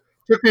horrible. It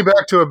took me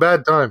back to a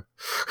bad time.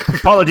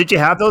 Paula, did you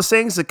have those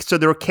things? So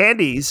there were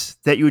candies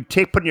that you would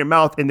put in your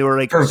mouth and they were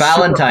like For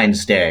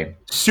Valentine's Day.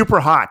 super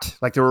hot.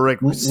 Like they were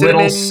like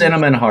Little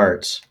cinnamon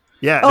hearts.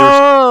 Yeah.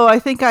 Oh, I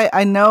think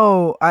I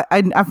know.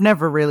 I've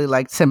never really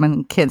liked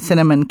cinnamon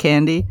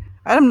candy.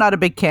 I'm not a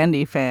big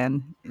candy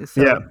fan.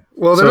 So. Yeah.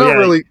 Well, they're So, not yeah.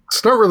 really.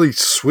 It's not really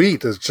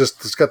sweet.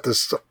 It's got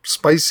this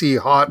spicy,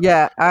 hot.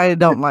 Yeah, I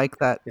don't like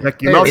that.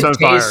 Like your mouth's on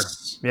fire.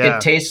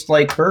 It tastes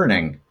like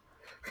burning.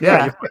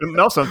 Yeah, your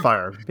mouth's on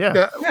fire.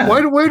 Yeah. Yeah.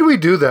 Why do we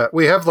do that?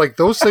 We have like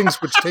those things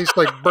which taste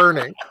like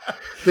burning.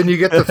 Then you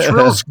get the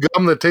Thrills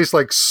gum that tastes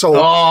like soap.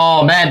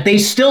 Oh man, they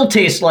still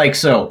taste like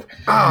soap.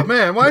 Oh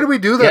man, why do we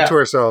do that to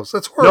ourselves?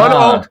 That's No,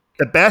 horrible. no.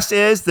 The best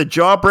is the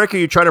jawbreaker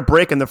you try to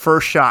break in the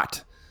first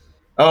shot.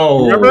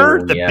 Oh,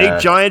 Remember the big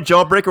giant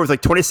jawbreaker with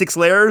like 26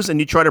 layers, and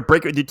you try to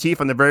break it with your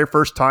teeth on the very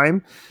first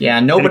time? Yeah,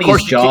 course nobody's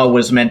you jaw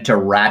was meant to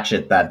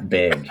ratchet that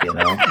big, you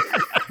know.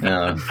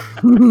 Yeah.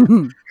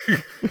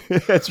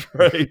 That's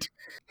right.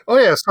 Oh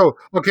yeah. So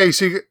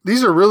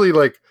these are really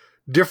like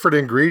different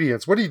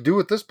ingredients. What do you do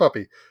with this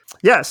puppy?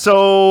 Yeah.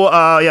 So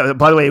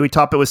by the way, we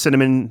top it with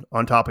cinnamon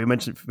on top. We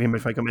mentioned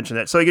if I can mention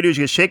that. So you can do is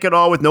you shake it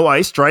all with no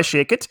ice, dry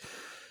shake it.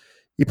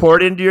 You pour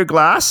it into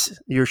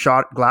your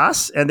shot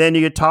glass, and then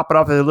you can top it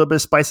off with a little bit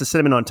of spice of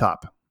cinnamon on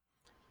top.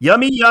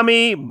 Yummy,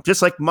 yummy,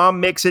 just like mom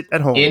makes it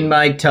at home. In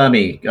my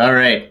tummy. All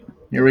right,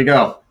 here we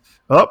go.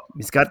 Oh,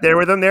 he's got there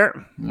with him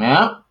there.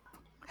 Yeah,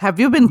 Have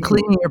you been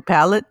cleaning your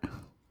palate?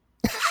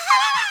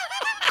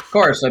 of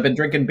course. I've been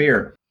drinking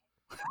beer.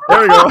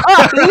 There we go.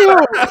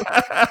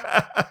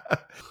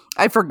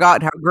 I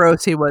forgot how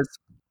gross he was.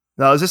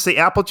 Now, is this the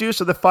apple juice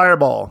or the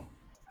Fireball?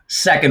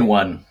 Second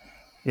one.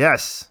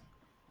 Yes.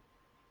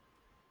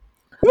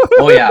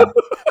 Oh yeah,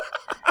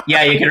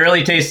 yeah. You can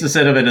really taste the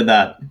cinnamon in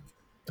that.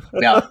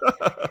 Yeah.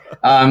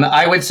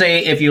 I would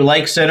say if you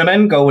like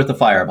cinnamon, go with the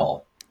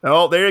Fireball.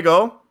 Oh, there you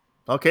go.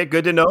 Okay,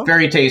 good to know.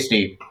 Very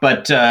tasty,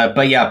 but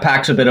yeah,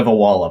 packs a bit of a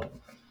wallop.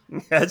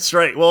 That's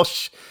right. Well,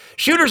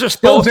 shooters are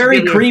Still supposed very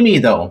to give creamy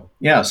though.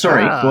 Yeah.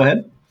 Sorry. Go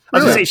ahead. I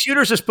was going to say,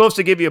 shooters are supposed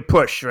to give you a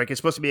push, right? It's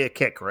supposed to be a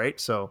kick, right?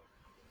 So,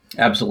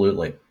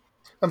 Absolutely.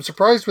 I'm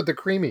surprised with the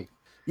creamy.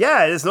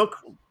 yeah, there's no...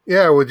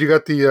 Yeah, well, you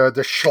got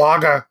the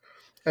Schlager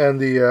and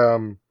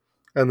then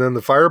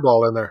the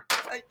Fireball in there.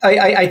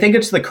 I think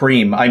it's the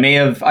cream. I may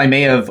have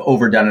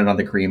overdone it on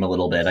the cream a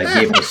little bit. I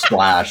gave it a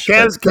splash.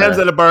 Cam's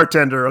not a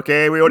bartender,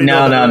 okay? We already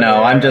know that.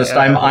 No. I'm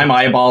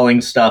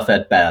eyeballing stuff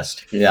at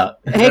best. Yeah.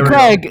 Hey,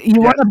 Craig,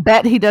 you want to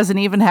bet he doesn't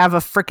even have a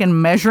freaking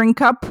measuring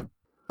cup?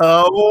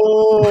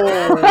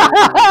 Oh.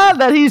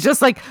 That he's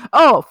just like,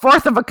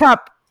 fourth of a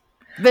cup.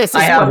 This is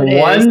I have what it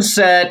one is.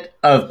 set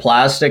of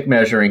plastic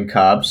measuring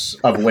cups,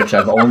 of which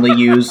I've only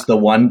used the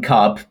 1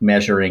 cup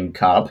measuring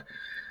cup.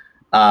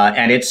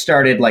 And it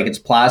started like it's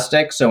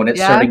plastic, so when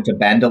it's starting to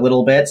bend a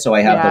little bit, so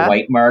I have the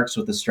white marks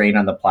with the strain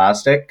on the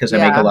plastic because I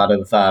make a lot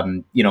of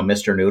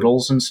Mr.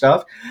 Noodles and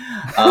stuff.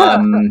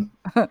 And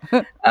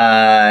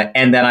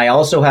then I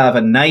also have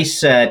a nice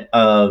set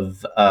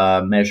of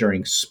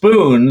measuring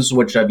spoons,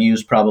 which I've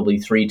used probably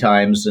 3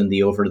 times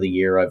over the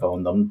year I've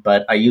owned them.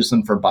 But I used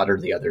them for butter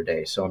the other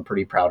day, so I'm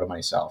pretty proud of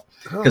myself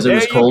because it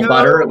was cold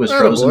butter, it was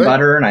frozen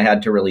butter, and I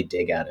had to really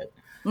dig at it.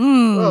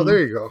 Oh, there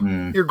you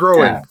go. You're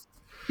growing.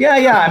 Yeah,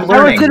 I'm I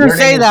learning. was going to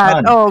say is that.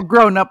 fun. Oh,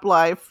 grown up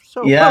life.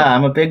 So Yeah,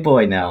 I'm a big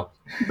boy now.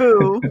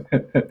 boo.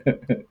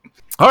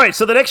 All right,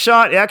 so the next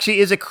shot actually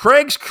is a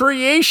Craig's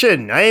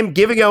creation. I am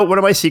giving out one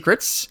of my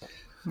secrets.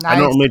 Nice. I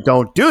normally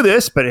don't do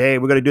this, but hey,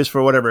 we're going to do this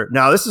for whatever.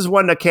 Now, this is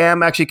one that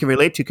Cam actually can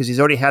relate to because he's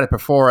already had it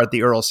before at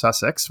the Earl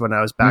Sussex when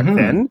I was back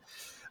then.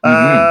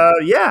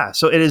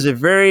 So it is a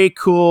very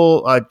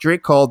cool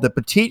drink called the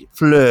Petite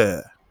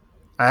Fleur.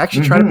 I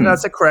actually tried to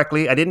pronounce it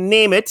correctly. I didn't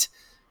name it,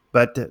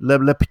 but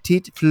Le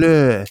Petite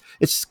Fleur.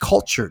 It's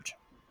cultured.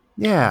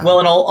 Yeah. Well,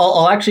 and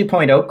I'll actually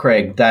point out,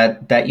 Craig,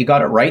 that you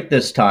got it right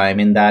this time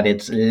in that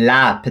it's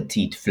La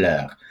Petite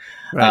Fleur.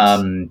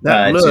 Right.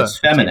 It's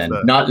feminine,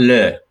 not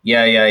le.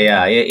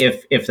 Yeah.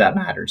 If that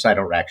matters, I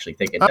don't actually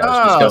think it does.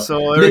 Just go,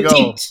 so there we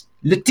go.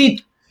 Le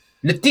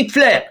petite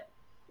fleur.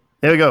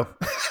 There we go.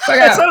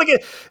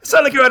 It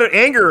sounded like you're out of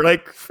anger.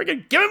 Like,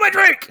 freaking, give me my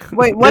drink.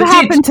 Wait, what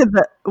happened to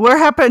the? What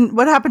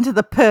happened to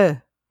the p?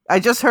 I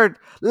just heard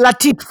la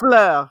petite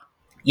fleur.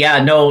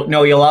 Yeah,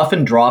 no. You'll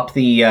often drop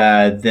the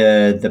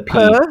p.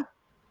 P?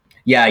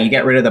 Yeah, you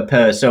get rid of the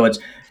p. So it's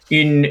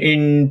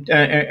une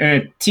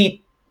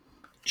petite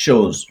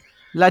chose.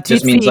 La petite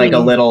Just means fille. like a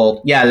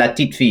little. Yeah, la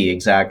petite fille,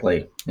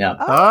 exactly. Yeah.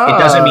 Oh. It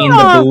doesn't mean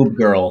the boob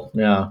girl.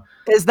 Yeah.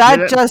 Is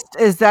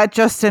that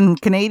just in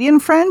Canadian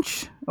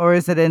French, or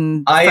is it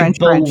in I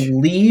French?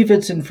 believe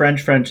it's in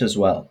French as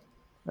well.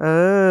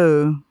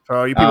 Oh,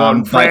 For you people out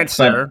in France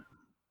but there.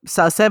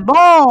 ça c'est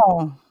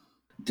bon.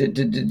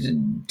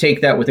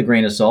 Take that with a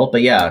grain of salt,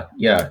 but I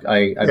believe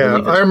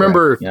it's I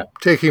remember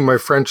correct. taking my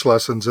French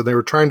lessons, and they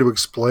were trying to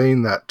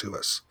explain that to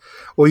us.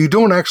 Well, you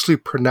don't actually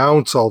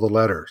pronounce all the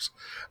letters.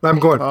 And I'm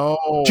going,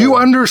 do you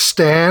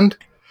understand?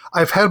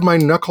 I've had my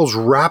knuckles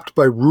wrapped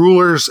by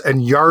rulers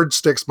and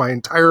yardsticks my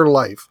entire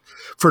life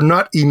for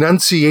not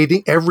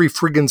enunciating every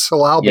friggin'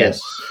 syllable,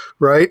 Yes.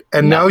 right?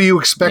 And Yeah. now you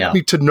expect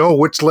me to know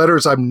which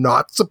letters I'm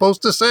not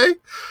supposed to say?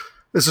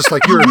 It's just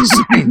like, you're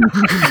insane.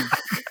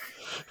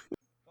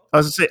 I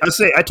was gonna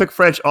say I took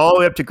French all the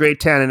way up to grade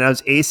 10 and I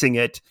was acing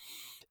it.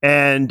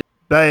 And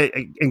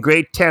in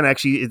grade 10,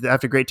 actually,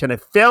 after grade 10, I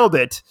failed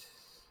it.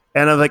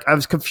 And I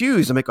was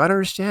confused. I'm like, I don't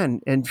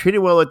understand. And pretty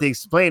well what they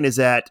explain is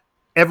that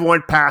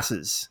everyone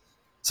passes.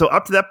 So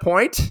up to that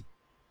point,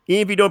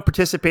 even if you don't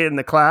participate in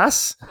the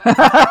class, everyone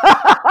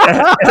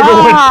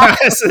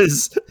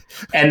passes.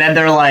 And then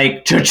they're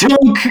like,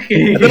 cha-chunk.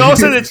 And then all of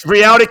a sudden, it's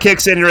reality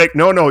kicks in. And you're like,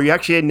 no, you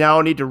actually now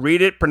need to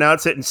read it,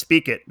 pronounce it, and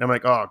speak it. And I'm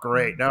like, oh,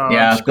 great. No,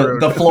 Yeah,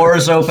 the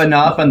floors open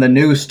up and the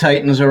noose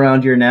tightens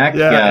around your neck.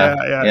 Yeah.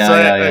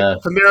 Yeah.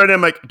 From there on,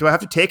 I'm like, do I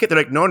have to take it? They're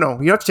like, no, you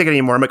don't have to take it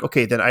anymore. I'm like,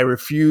 okay, then I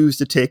refuse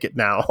to take it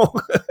now.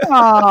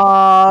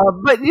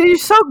 But you're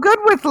so good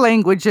with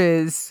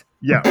languages.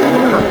 Yeah.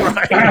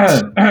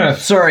 Right.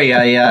 Sorry,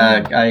 I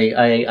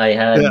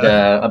had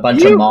a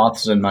bunch of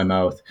moths in my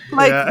mouth. You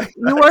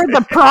were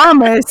the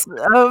promise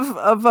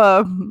of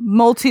a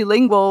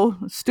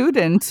multilingual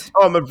student.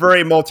 Oh, I'm a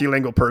very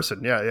multilingual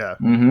person. Yeah.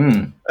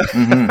 Mm-hmm.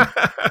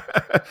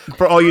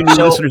 For all you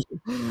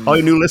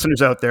new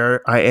listeners out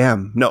there, I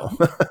am. No.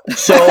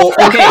 So,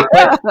 okay,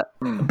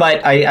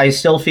 but I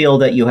still feel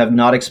that you have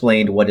not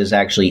explained what is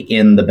actually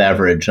in the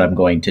beverage I'm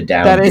going to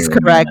down. That is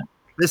correct.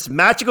 This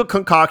magical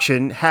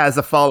concoction has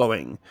the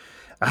following: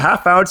 a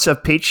half ounce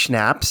of peach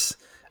schnapps,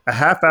 a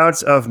half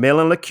ounce of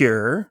melon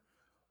liqueur,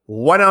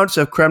 1 ounce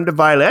of creme de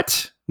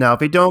violette. Now,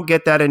 if you don't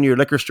get that in your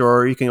liquor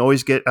store, you can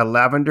always get a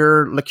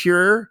lavender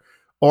liqueur,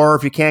 or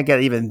if you can't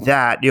get even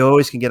that, you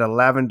always can get a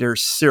lavender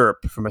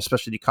syrup from a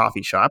specialty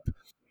coffee shop.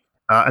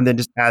 And then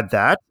just add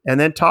that, and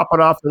then top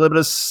it off with a little bit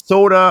of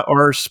soda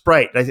or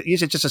Sprite. Usually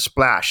it's just a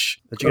splash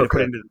that you're going to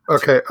put into.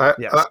 Okay,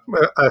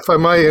 if I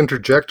might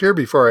interject here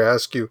before I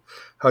ask you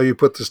how you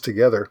put this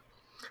together.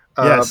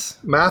 Yes.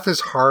 Math is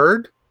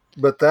hard,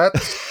 but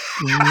that's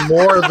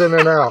more than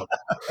an ounce.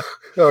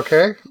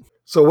 Okay?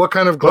 So what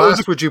kind of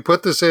glass would you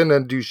put this in,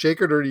 and do you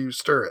shake it or do you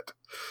stir it?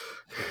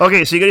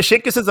 Okay, so you're going to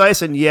shake this as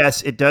ice, and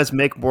yes, it does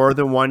make more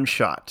than one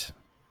shot.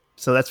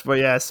 So that's where,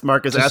 yes,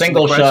 Mark is asking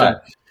the question.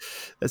 Shot.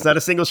 It's not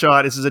a single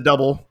shot. This is a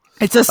double.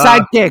 It's a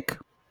sidekick.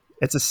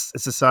 It's a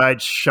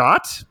side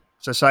shot.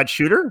 It's a side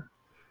shooter.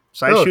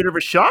 Shooter of a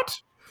shot.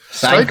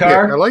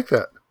 Sidecar. I like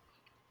that.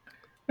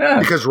 Yeah.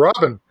 Because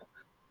Robin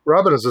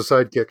is a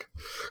sidekick.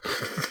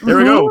 There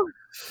we go.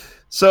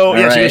 So All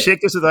yes, right. you can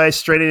shake this with ice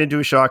straight into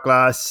a shot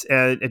glass,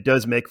 and it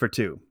does make for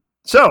two.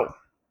 So,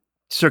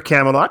 Sir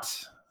Camelot,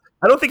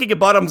 I don't think he can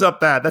bottoms up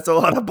that. That's a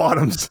lot of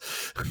bottoms.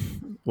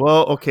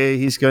 Well, okay,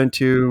 he's going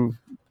to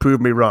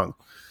prove me wrong.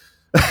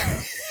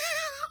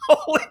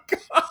 Holy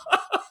God.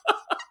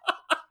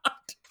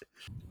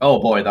 Oh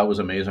boy, that was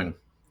amazing.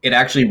 It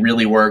actually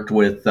really worked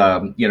with,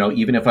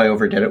 even if I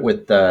overdid it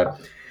with the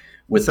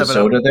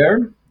soda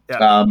there.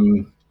 Yeah.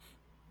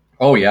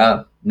 Oh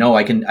yeah, no,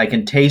 I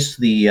can taste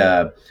the.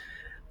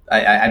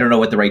 I don't know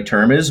what the right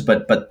term is,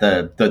 but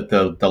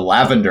the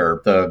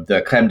lavender,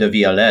 the creme de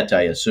violette,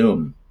 I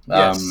assume.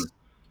 Yes.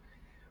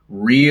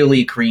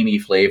 Really creamy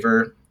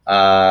flavor,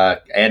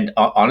 and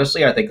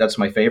honestly, I think that's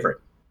my favorite.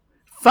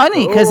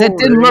 Funny, because it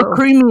didn't look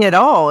creamy at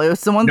all. It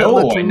was the one that No,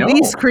 looked I know.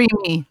 least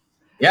creamy.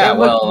 Yeah, it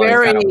looked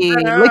very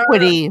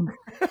liquidy.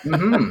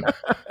 Mm-hmm.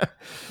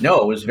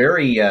 No, it was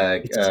very.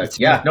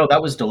 No, that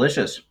was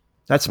delicious.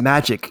 That's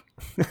magic.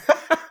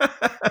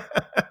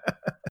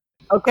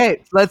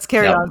 Okay, let's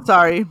carry on.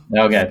 Sorry.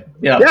 Okay.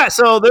 Yeah. Yeah,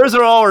 so those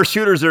are all our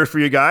shooters there for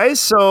you guys.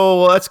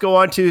 So let's go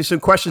on to some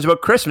questions about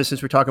Christmas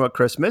since we're talking about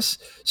Christmas.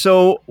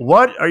 So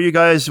what are your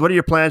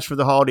plans for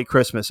the holiday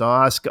Christmas?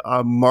 I'll ask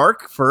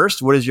Mark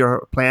first. What is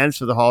your plans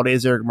for the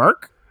holidays there,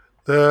 Mark?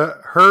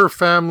 Her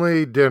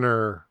family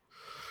dinner.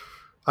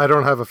 I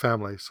don't have a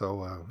family,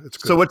 so it's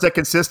good. So what's that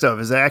consist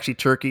of? Is that actually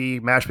turkey,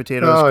 mashed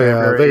potatoes? Oh, yeah.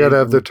 cranberry? They got to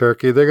have the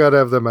turkey. They got to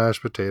have the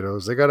mashed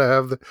potatoes. They got to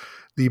have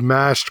the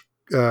mashed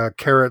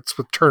carrots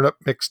with turnip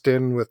mixed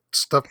in with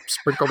stuff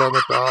sprinkled on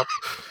the top.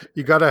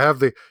 You got to have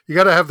the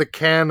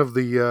can of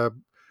the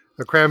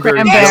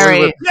cranberry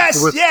jelly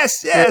yes.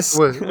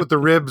 with the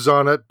ribs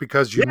on it,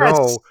 because you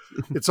know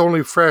it's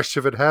only fresh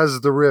if it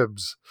has the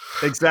ribs.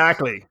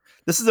 Exactly.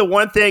 This is the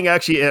one thing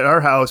actually at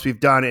our house we've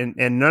done,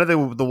 and none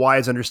of the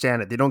wives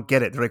understand it. They don't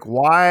get it. They're like,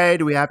 why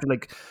do we have to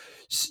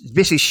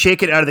basically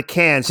shake it out of the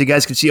can so you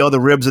guys can see all the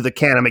ribs of the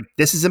can? I'm like,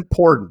 this is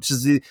important. This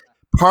is the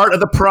part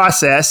of the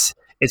process.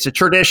 It's a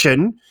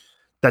tradition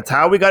That's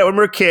how we got it when we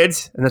were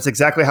kids, and that's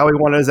exactly how we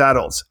want it as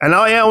adults. And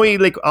I'll eat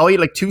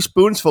like 2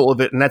 spoonsful of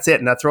it, and that's it,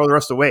 and I throw the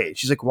rest away.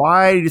 She's like,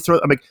 "Why did you throw?"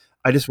 I'm like,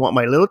 "I just want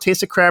my little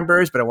taste of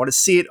cranberries, but I want to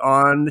see it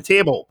on the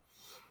table."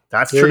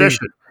 That's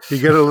tradition. You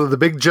get the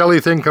big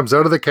jelly thing comes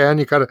out of the can.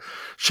 You kind of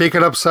shake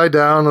it upside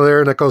down there,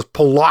 and it goes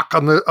polock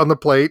on the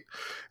plate,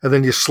 and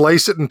then you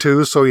slice it in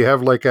 2, so you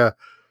have like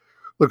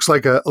looks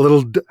like a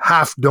little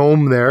half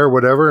dome there,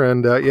 whatever.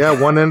 And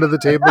one end of the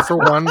table for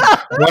one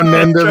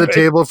end of the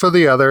table for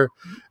the other,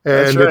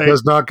 and it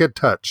does not get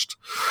touched.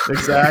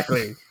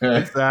 Exactly.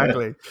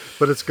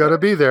 But it's got to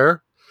be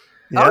there.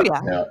 Oh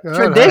yeah,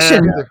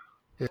 tradition.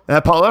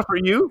 Paula, for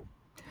you?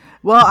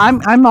 Well,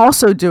 I'm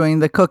also doing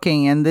the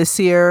cooking, and this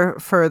year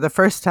for the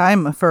first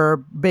time for a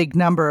big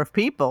number of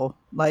people.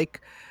 Like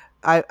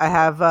I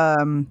have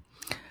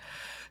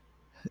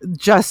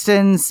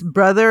Justin's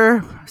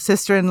brother,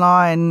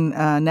 sister-in-law,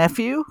 and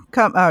nephew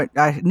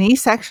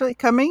niece actually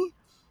coming.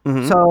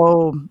 Mm-hmm.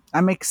 So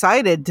I'm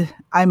excited.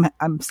 I'm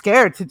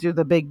scared to do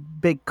the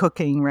big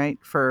cooking, right?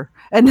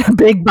 And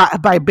big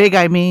by big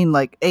I mean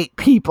like 8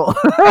 people.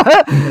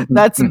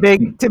 That's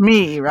big to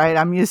me, right?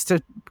 I'm used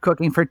to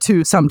cooking for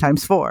 2,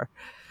 sometimes 4.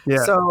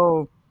 Yeah.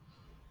 So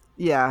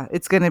yeah,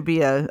 it's going to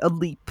be a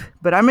leap,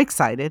 but I'm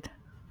excited.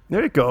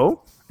 There you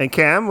go. And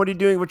Cam, what are you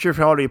doing with your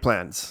holiday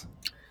plans?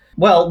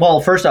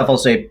 Well, first off, I'll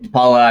say,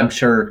 Paula, I'm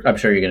sure you're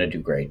going to do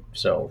great.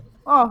 So,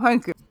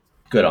 thank you.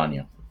 Good on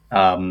you.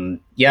 I'm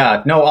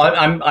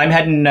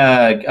heading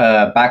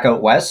back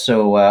out west,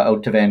 so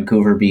out to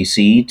Vancouver,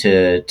 BC,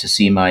 to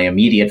see my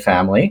immediate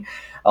family.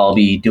 I'll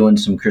be doing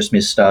some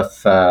Christmas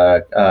stuff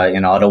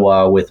in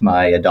Ottawa with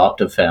my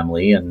adoptive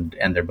family, and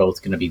they're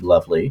both going to be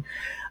lovely.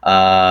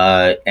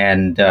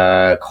 And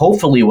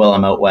hopefully, while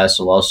I'm out west,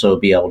 I'll also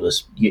be able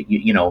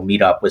to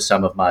meet up with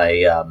some of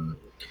my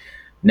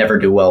never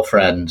do well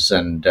friends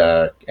and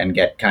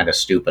get kind of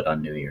stupid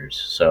on New Year's.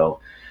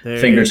 So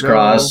fingers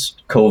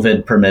crossed,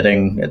 COVID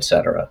permitting,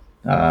 etc.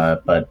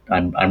 But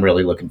I'm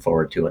really looking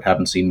forward to it.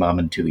 Haven't seen Mom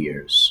in 2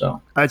 years.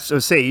 So I'd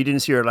say you didn't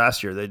see her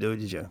last year,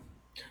 did you?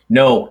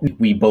 No,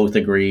 we both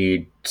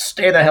agreed,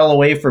 stay the hell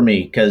away from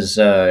me because,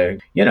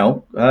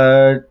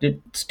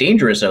 it's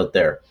dangerous out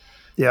there.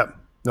 Yeah,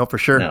 no, for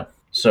sure. No.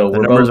 So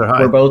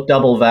we're both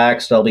double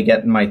vaxxed. I'll be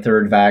getting my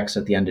 3rd vax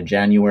at the end of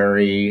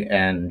January,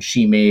 and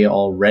she may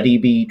already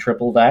be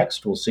triple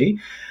vaxxed. We'll see.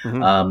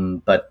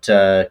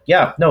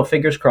 Mm-hmm.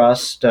 Fingers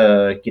crossed,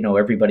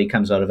 everybody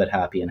comes out of it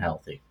happy and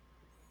healthy.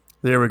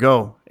 There we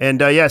go. And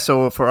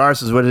so for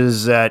ours is what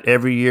is that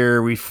every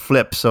year we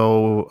flip.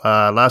 So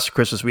last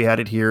Christmas we had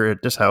it here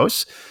at this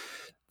house.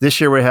 This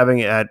year we're having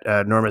it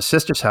at Norma's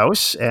sister's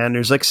house, and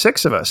there's like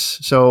 6 of us.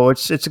 So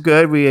it's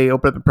good. We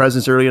open up the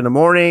presents early in the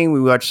morning.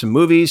 We watch some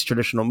movies,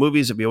 traditional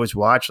movies that we always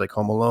watch, like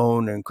Home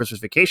Alone and Christmas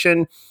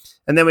Vacation.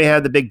 And then we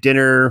have the big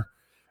dinner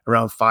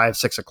around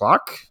 5-6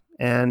 o'clock.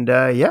 And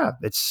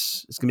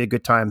it's going to be a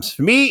good time.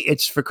 For me,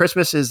 for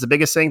Christmas is the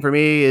biggest thing for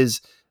me is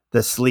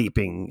the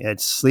sleeping.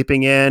 It's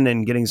sleeping in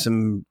and getting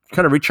some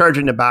kind of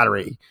recharging the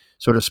battery,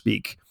 so to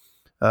speak.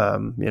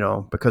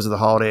 Because of the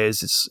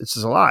holidays, it's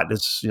just a lot.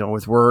 It's,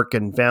 with work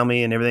and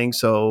family and everything.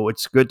 So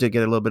it's good to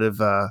get a little bit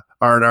of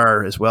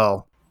R&R as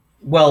well.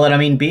 Well, and I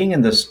mean, being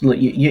in this,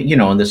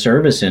 in the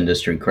service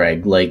industry,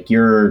 Craig, like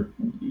you're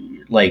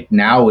like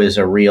now is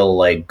a real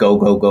like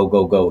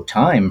go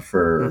time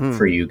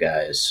for you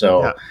guys.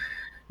 So yeah.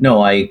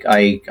 No,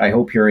 I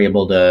hope you're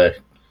able to,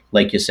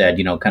 like you said,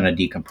 kind of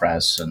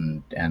decompress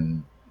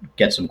and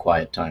get some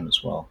quiet time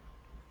as well.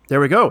 There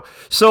we go.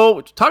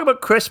 So talk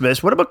about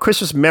Christmas. What about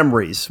Christmas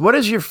memories? What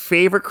is your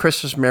favorite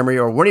Christmas memory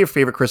or one of your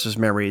favorite Christmas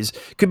memories?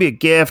 Could be a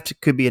gift,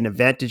 could be an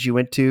event that you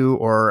went to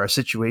or a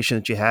situation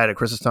that you had at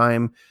Christmas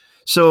time.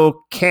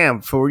 So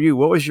Cam, for you,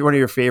 what was one of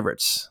your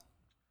favorites?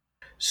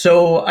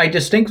 So I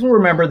distinctly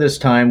remember this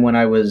time when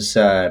I was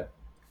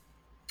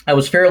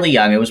fairly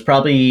young. It was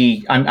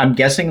probably, I'm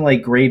guessing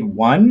like grade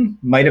 1,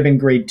 might have been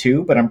grade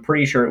 2, but I'm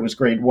pretty sure it was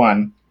grade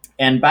 1.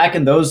 And back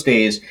in those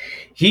days,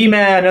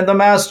 He-Man and the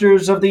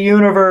Masters of the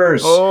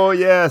Universe. Oh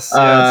yes,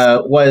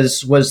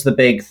 was the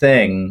big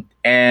thing.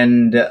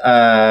 And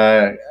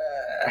boy,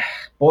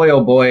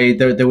 oh boy,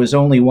 there was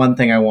only one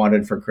thing I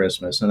wanted for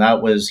Christmas, and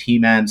that was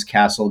He-Man's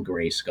Castle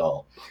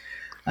Grayskull.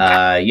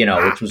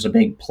 Which was a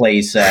big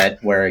play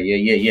set where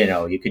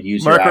you could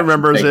use Mark your action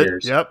remembers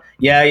figures. It. Yep.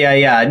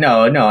 Yeah.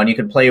 No, and you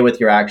could play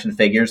with your action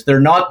figures. They're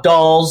not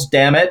dolls,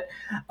 damn it.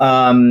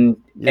 Right.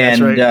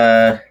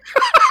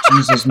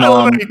 Jesus,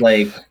 Mom,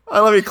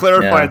 let me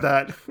clarify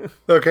that.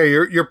 Okay,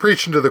 you're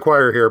preaching to the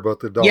choir here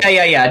about the dolls.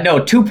 Yeah. No,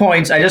 2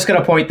 points. I just got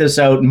to point this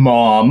out,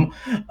 Mom.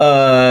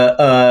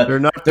 They're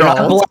not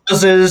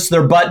blouses,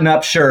 they're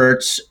button-up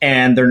shirts,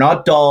 and they're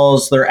not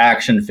dolls, they're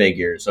action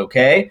figures,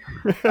 okay?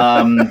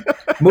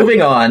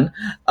 Moving on.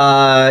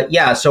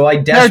 So I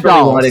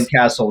desperately wanted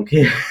Castle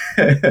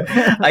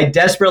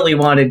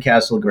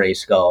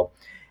Grayskull.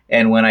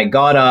 And when I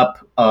got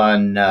up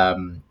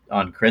on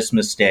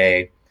Christmas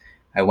Day,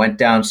 I went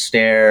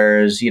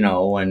downstairs,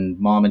 and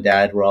Mom and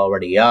Dad were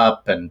already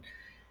up, and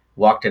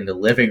walked into the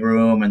living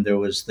room, and there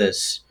was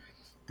this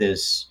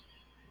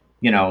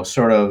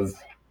sort of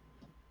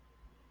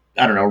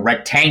I don't know,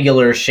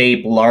 rectangular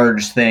shape,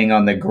 large thing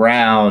on the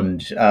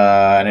ground,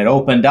 and it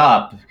opened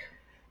up,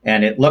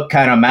 and it looked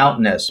kind of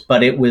mountainous,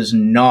 but it was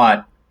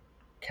not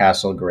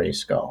Castle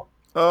Grayskull.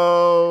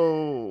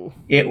 Oh,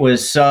 it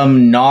was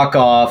some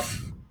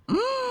knockoff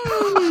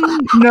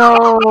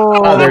No.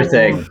 other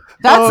thing.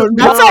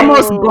 That's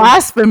almost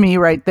blasphemy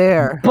right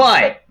there.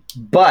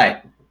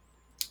 But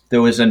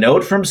there was a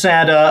note from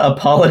Santa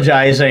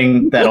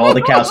apologizing that all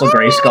the Castle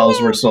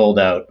Grayskulls were sold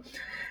out.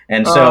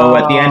 And so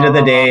at the end of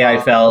the day,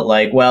 I felt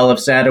like, well, if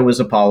Santa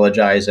was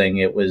apologizing,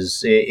 it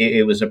was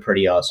a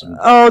pretty awesome.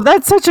 Oh,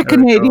 that's such a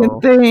Canadian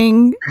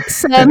thing.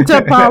 Santa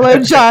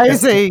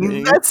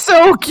apologizing. That's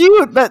so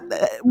cute.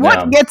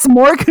 What gets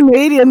more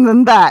Canadian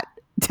than that?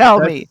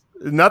 Tell me.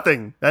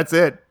 Nothing. That's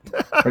it.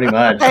 Pretty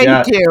much.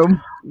 Thank you.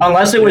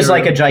 Unless it was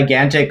like a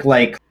gigantic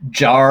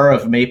jar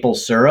of maple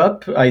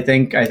syrup, I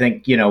think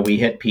we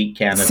hit peak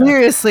Canada.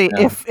 Seriously,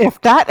 if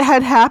that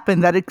had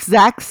happened, that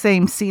exact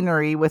same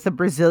scenery with a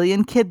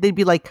Brazilian kid, they'd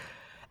be like,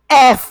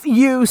 "F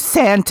you,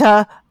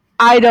 Santa!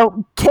 I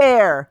don't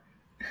care.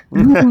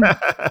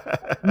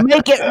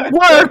 Make it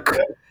work.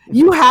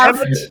 You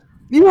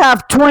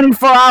have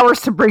 24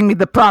 hours to bring me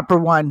the proper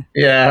one."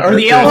 Yeah, or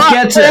the elf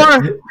gets it.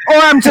 Or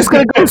I'm just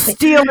going to go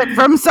steal it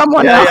from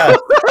someone else.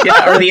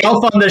 Yeah, or the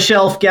elf on the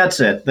shelf gets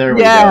it. There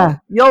we go. Yeah,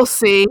 you'll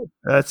see.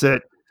 That's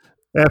it.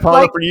 And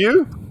Paula, for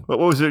you, what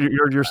was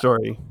your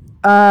story?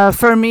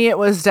 For me, it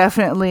was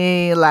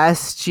definitely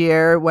last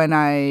year when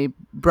I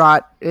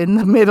brought, in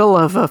the middle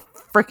of a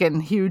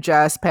freaking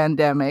huge-ass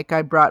pandemic,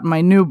 I brought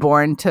my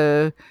newborn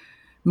to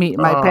meet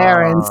my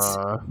parents.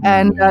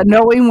 And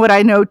knowing what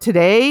I know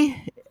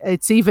today,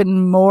 it's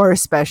even more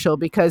special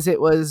because it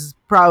was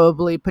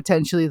probably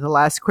potentially the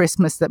last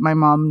Christmas that my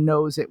mom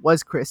knows it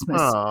was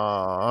Christmas.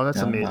 Oh, that's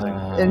amazing.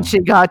 And she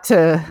got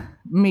to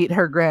meet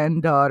her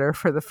granddaughter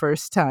for the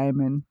first time.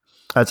 And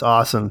that's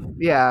awesome.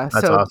 Yeah,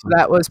 that's so awesome.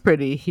 That was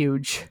pretty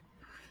huge.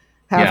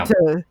 Have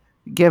to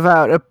give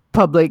out a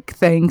public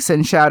thanks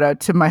and shout out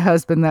to my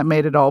husband that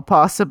made it all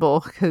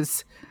possible,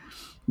 because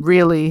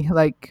really,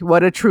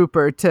 what a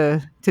trooper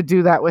to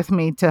do that with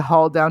me, to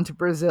haul down to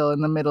Brazil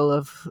in the middle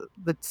of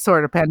the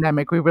sort of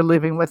pandemic we were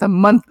living with, 1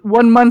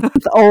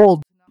 month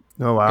old.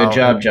 Oh, wow. Good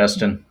job,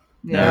 Justin.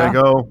 There you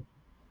go.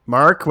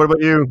 Mark, what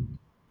about you?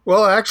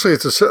 Well, actually,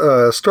 it's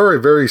a story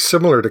very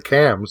similar to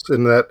Cam's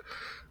in that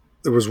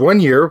there was one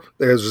year,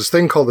 there was this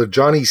thing called the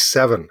Johnny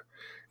 7.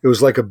 It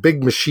was like a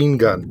big machine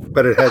gun,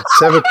 but it had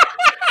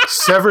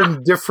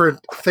seven different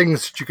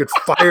things that you could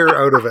fire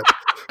out of it,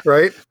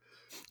 right?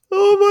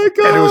 Oh my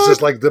God. And it was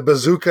just like the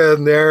bazooka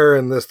in there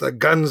and the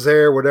guns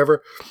there,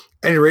 whatever.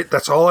 At any rate,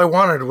 that's all I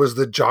wanted was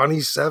the Johnny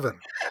 7,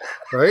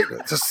 right?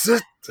 Just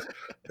it.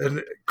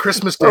 And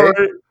Christmas Day,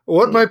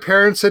 what my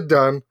parents had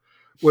done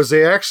was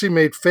they actually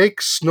made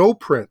fake snow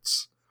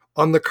prints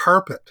on the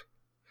carpet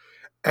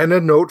and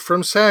a note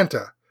from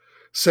Santa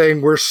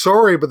saying, "We're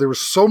sorry, but there were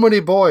so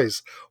many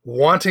boys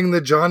wanting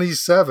the Johnny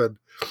 7.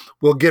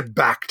 We'll get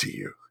back to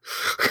you."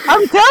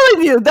 I'm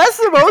telling you, that's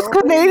the most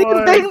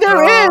Canadian thing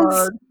there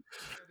is.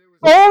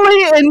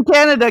 Only in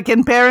Canada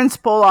can parents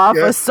pull off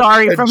a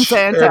sorry from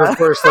Santa. And of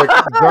course,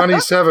 Johnny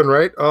 7,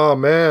 right? Oh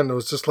man, it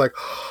was just like,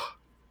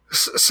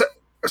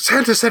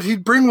 Santa said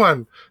he'd bring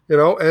one,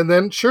 and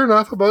then sure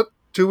enough, about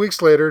 2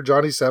 weeks later,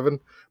 Johnny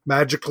 7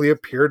 magically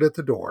appeared at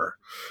the door.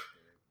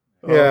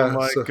 Oh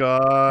my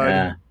God.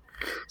 Yeah.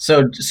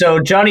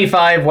 So Johnny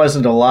 5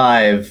 wasn't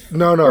alive.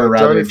 No, or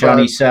rather,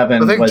 Johnny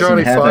 7 I think was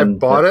Johnny in heaven, 5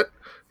 bought it.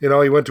 He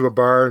went to a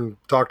bar and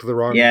talked to the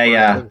wrong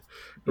person.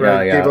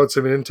 Right, gave out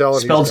some intel.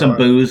 And spilled some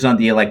booze on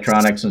the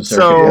electronics and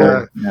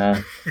so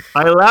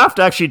I laughed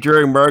actually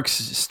during Mark's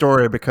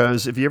story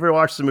because if you ever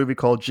watch the movie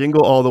called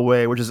Jingle All the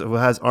Way, which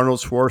has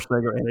Arnold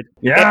Schwarzenegger in it,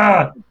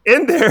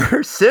 in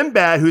there,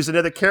 Sinbad, who's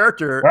another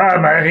character,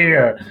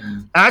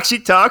 actually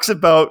talks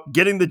about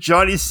getting the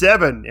Johnny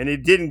 7, and he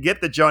didn't get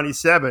the Johnny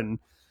 7.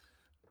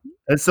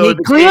 And so he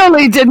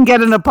clearly didn't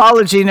get an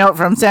apology note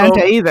from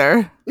Santa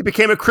either. He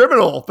became a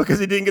criminal because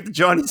he didn't get the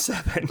Johnny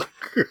 7.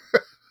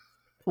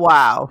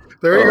 Wow.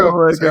 There you go.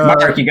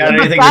 Mark, you got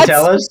anything to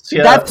tell us?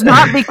 Yeah. That's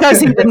not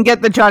because he didn't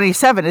get the Johnny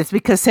 7. It's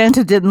because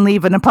Santa didn't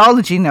leave an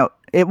apology note.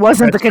 It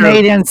wasn't the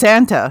Canadian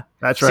Santa.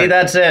 That's right. See,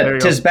 that's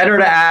it. Tis better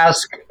to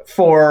ask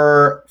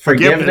for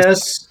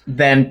forgiveness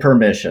than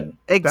permission.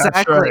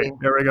 Exactly. That's right.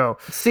 There we go.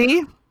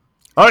 See?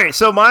 Okay,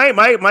 so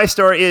my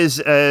story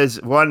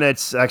is one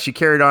that's actually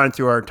carried on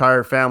through our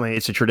entire family.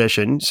 It's a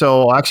tradition.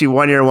 So actually,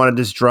 one year I wanted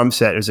this drum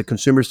set. It was a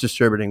Consumers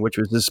Distributing, which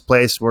was this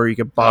place where you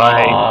could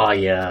buy. Oh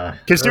yeah,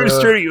 Consumers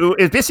Distributing.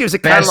 It basically was a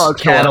catalog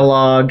best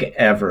catalog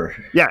ever.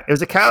 Yeah, it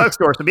was a catalog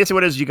store. So basically,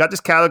 what it is, you got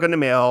this catalog in the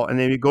mail, and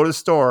then you go to the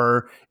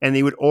store, and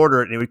they would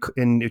order it,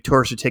 and of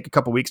course, it would take a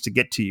couple weeks to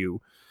get to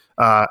you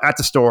at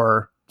the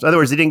store. So in other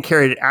words, they didn't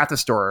carry it at the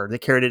store. They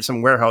carried it at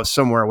some warehouse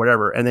somewhere or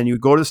whatever. And then you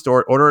go to the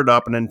store, order it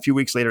up, and then a few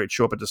weeks later, it'd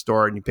show up at the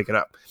store and you pick it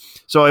up.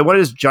 So I wanted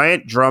this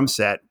giant drum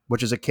set,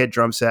 which is a kid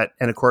drum set.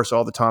 And of course,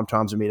 all the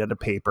tom-toms are made out of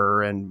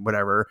paper and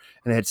whatever.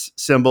 And it had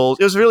cymbals.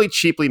 It was really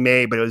cheaply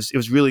made, but it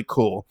was really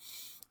cool.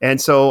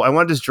 And so I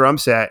wanted this drum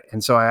set.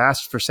 And so I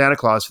asked for Santa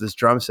Claus for this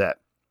drum set.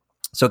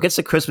 So it gets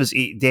to Christmas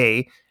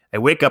Day. I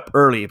wake up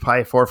early,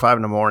 probably 4 or 5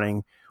 in the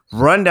morning,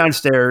 run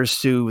downstairs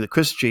to the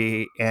Christmas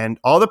tree, and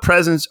all the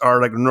presents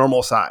are like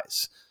normal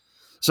size.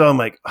 So I'm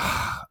like,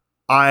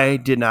 I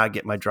did not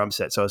get my drum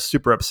set. So I was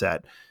super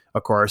upset,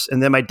 of course.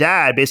 And then my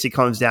dad basically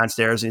comes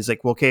downstairs and he's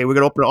like, well, okay, we're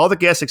going to open all the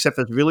gifts except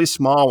this really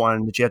small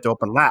one that you have to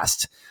open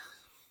last.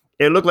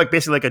 It looked like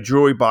basically like a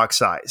jewelry box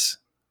size.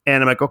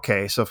 And I'm like,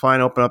 okay, so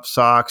fine, open up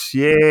socks.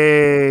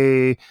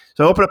 Yay.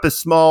 So I open up this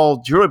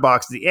small jewelry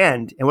box at the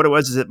end. And what it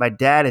was is that my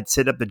dad had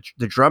set up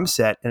the drum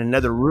set in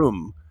another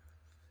room.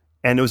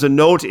 And there was a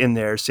note in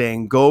there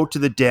saying, go to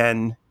the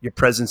den, your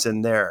present's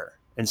in there.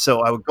 And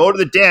so I would go to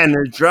the den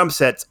and the drum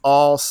set's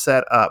all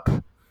set up.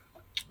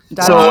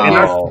 So in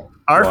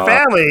our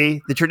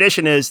family, the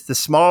tradition is the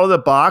smaller the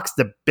box,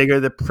 the bigger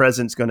the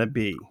present's going to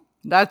be.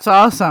 That's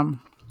awesome.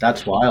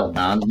 That's wild,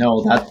 man.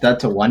 No,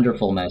 that's a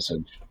wonderful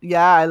message.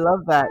 Yeah, I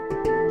love that.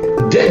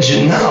 Did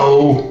you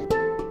know?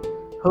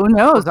 Who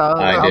knows? I'll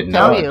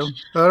tell you.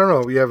 I don't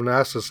know. You haven't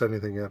asked us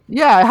anything yet.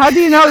 Yeah, how do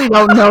you know you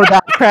don't know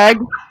that, Craig?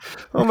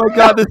 Oh my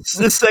God,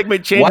 this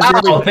segment changes.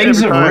 Wow, things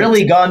have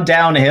really gone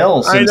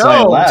downhill since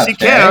I left. See,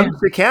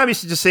 Cam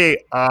used to just say,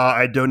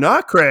 I do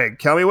not, Craig.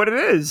 Tell me what it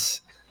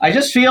is. I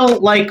just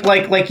feel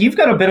like you've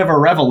got a bit of a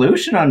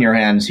revolution on your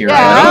hands here.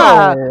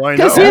 Yeah, I know.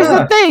 because here's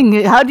the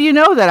thing. How do you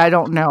know that I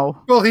don't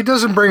know? Well, he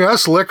doesn't bring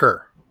us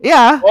liquor.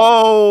 Yeah.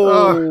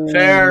 Oh,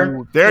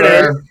 fair. There it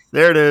is.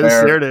 There it is.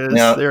 Fair. There it is.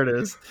 Yeah. There it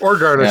is. Or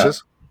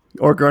garnishes.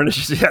 Yeah. Or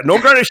garnishes. Yeah, no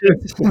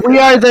garnishes. We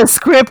are the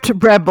script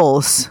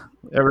rebels.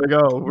 There we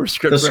go. We're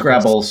script The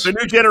Scrabbles. The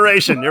new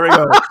generation. Here we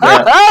go.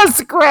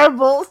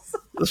 Scrabbles.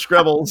 The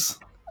Scrabbles.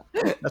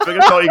 That's what I'm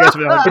going to call you guys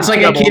about. It's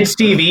like a kids'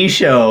 TV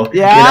show.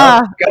 Yeah.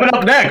 You know? Coming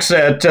up next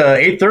at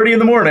 8:30 in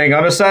the morning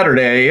on a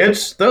Saturday,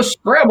 it's the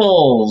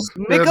Scrabbles.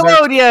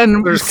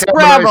 Nickelodeon. There's Kevin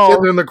and I Scrabble.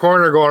 sitting in the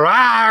corner going,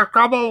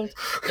 Scrabble.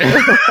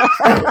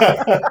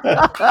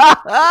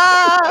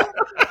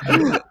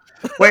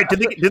 Wait,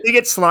 did they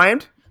get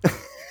slimed?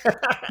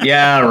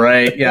 Yeah,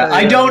 right. Yeah.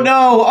 I don't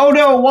know. Oh,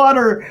 no,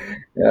 water.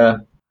 Yeah.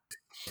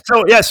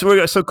 So yes,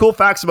 so cool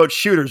facts about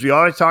shooters. We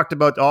already talked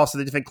about also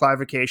the different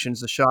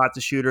classifications: the shot,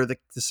 the shooter, the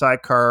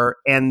sidecar,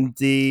 and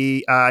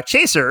the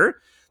chaser.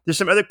 There's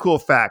some other cool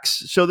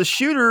facts. So the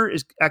shooter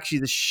is actually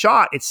the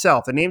shot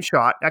itself. The name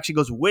shot actually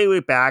goes way, way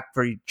back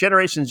for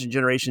generations and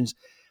generations,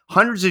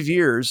 hundreds of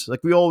years.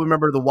 Like we all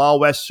remember the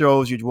Wild West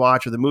shows you'd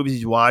watch or the movies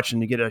you'd watch,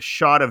 and you get a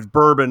shot of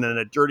bourbon in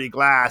a dirty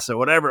glass or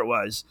whatever it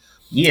was.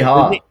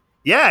 Yeehaw.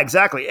 Yeah,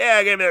 exactly.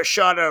 Yeah, give me a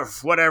shot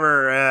of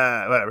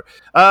whatever.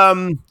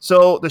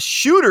 So the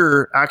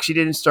shooter actually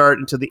didn't start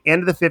until the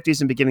end of the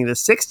 50s and beginning of the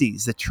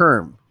 60s, the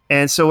term.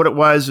 And so what it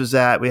was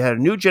that we had a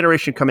new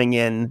generation coming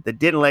in that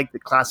didn't like the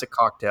classic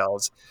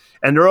cocktails.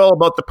 And they're all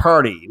about the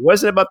party. It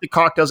wasn't about the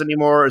cocktails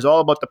anymore. It was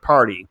all about the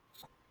party.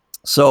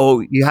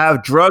 So you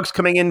have drugs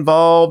coming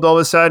involved all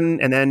of a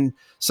sudden, and then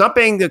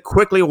something that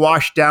quickly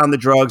washed down the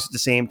drugs at the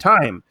same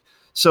time.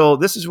 So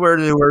this is where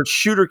the word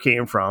shooter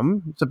came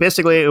from. So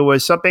basically, it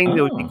was something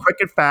that would be quick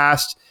and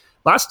fast.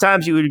 Lots of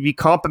times you would be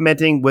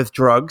complementing with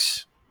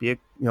drugs, be it,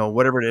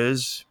 whatever it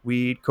is,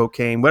 weed,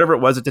 cocaine, whatever it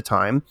was at the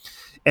time.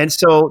 And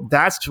so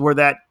that's where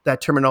that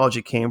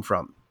terminology came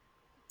from.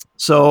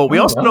 So we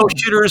also know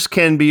shooters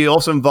can be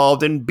also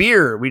involved in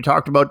beer. We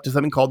talked about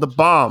something called the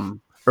bomb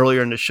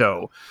earlier in the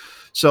show.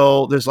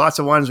 So there's lots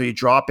of ones where you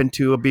drop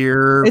into a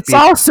beer. It's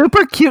all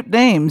super cute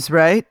names,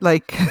 right?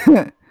 Like,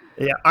 yeah,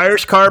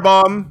 Irish car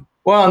bomb.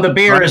 Well, and the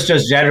beer is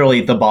just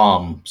generally the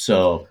bomb.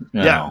 So,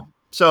 yeah.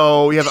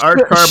 So you have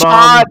Irish car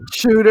shot, bomb.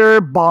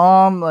 shooter,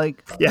 bomb.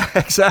 Like, yeah,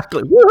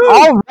 exactly.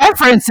 All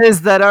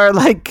references that are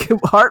like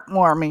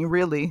heartwarming,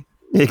 really.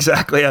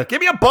 Exactly. Yeah. Give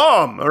me a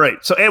bomb. All right.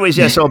 So anyways,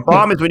 yeah. So a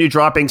bomb is when you're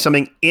dropping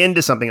something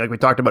into something like we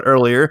talked about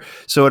earlier.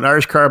 So an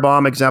Irish car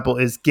bomb example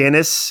is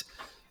Guinness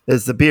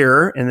is the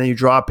beer. And then you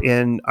drop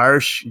in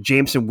Irish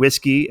Jameson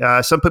whiskey.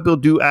 Some people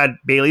do add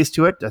Baileys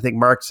to it. I think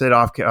Mark said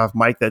off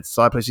mic that a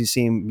lot of places you've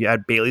seen you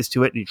add Baileys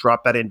to it and you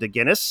drop that into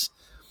Guinness.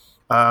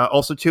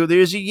 Also too,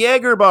 there's a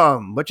Jaeger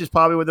bomb, which is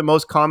probably one of the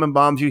most common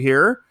bombs you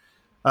hear.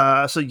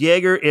 So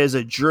Jaeger is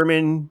a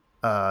German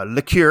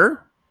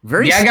liqueur.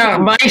 Very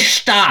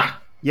Jägermeister.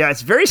 Yeah,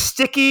 it's very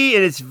sticky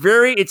and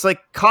it's like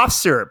cough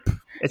syrup.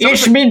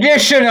 It's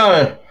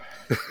medicinal.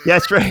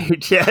 That's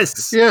right.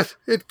 Yes. Yeah,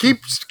 it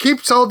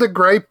keeps all the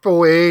gripe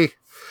away.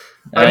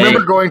 I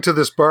remember going to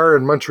this bar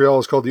in Montreal.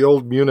 It's called the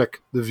Old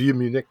Munich, the Vieux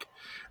Munich,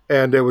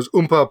 and it was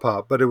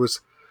Oompa. But it was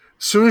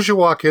as soon as you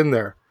walk in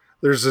there,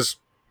 there's this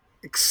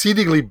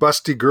exceedingly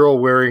busty girl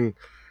wearing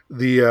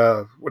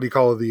the what do you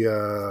call it?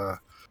 The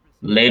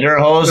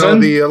lederhosen. No,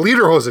 the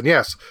lederhosen.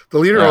 Yes, the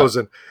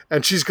lederhosen,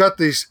 and she's got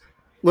these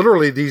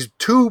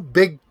two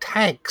big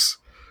tanks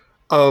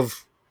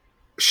of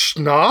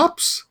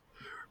schnapps.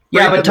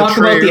 Yeah, but talk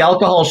about the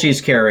alcohol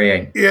she's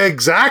carrying. Yeah,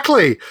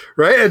 exactly.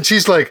 Right? And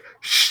she's like,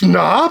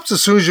 schnapps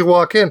as soon as you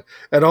walk in.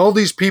 And all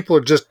these people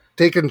are just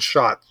taking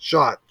shot.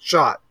 And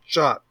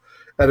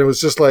it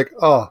was just like,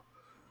 I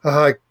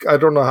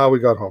don't know how we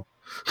got home.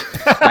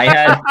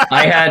 I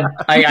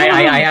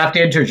have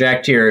to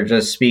interject here,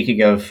 just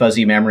speaking of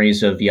fuzzy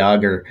memories of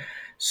Jager.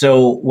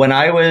 So when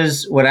I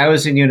was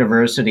in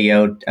university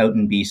out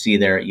in BC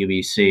there at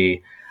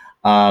UBC,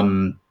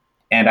 and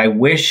I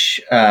wish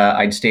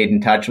I'd stayed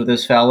in touch with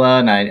this fella,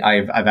 and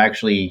I've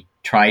actually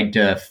tried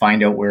to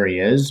find out where he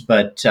is.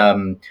 But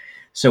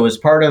so as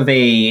part of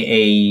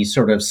a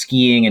sort of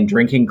skiing and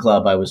drinking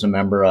club I was a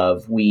member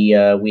of, we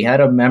had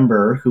a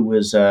member who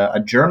was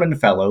a German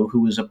fellow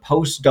who was a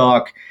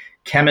postdoc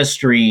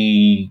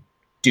chemistry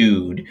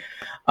dude.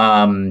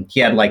 He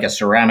had like a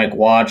ceramic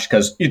watch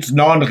because it's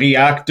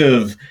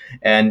non-reactive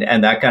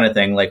and that kind of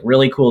thing, like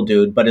really cool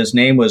dude. But his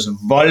name was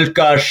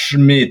Volker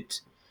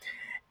Schmidt.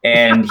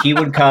 And he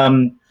would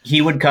come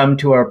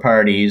to our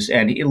parties,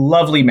 and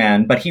lovely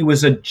man, but he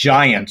was a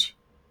giant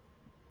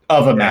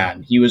of a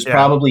man. He was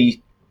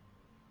probably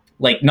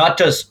like not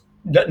just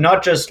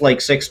like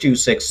 6'2",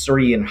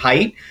 6'3" in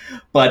height,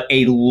 but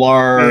a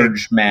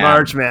large man.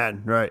 Large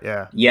man, right?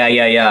 Yeah.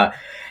 Yeah.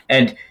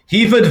 And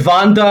he would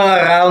wander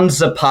around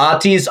the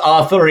parties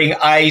offering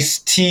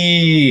iced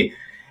tea,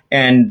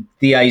 and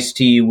the iced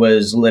tea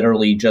was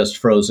literally just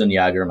frozen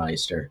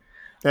Jägermeister.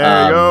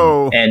 There you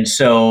go. And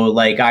so,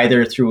 like,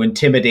 either through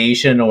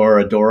intimidation or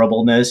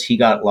adorableness, he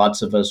got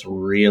lots of us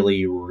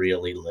really,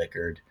 really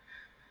liquored.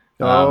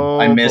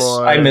 I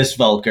miss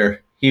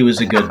Volker. He was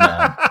a good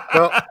man.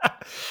 Well,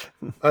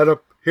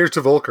 here's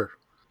to Volker.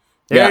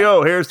 There you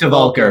go. Here's to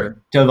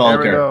Volker. To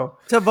Volker. There we go.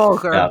 To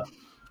Volker.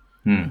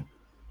 Yeah.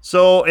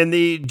 So in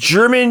the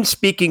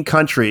German-speaking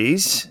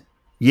countries,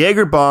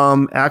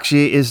 Jägerbomb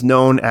actually is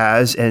known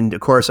as, and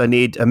of course I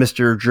need a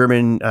Mr.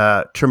 German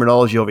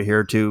terminology over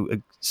here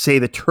to say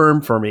the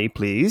term for me,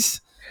 please.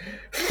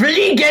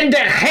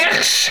 Fliegender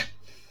Hirsch.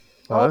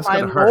 Oh, that's my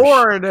kinda harsh.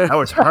 Lord. That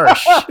was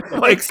harsh. Oh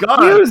my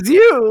God. Excuse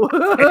you.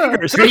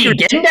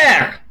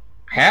 Fliegender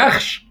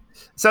Hirsch.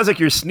 Sounds like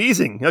you're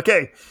sneezing.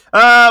 Okay.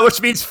 Which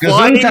means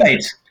flying.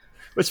 Gesundheit.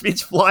 Which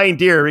means flying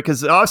deer,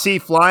 because obviously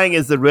flying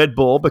is the Red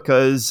Bull,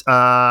 because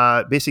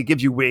basically it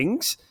gives you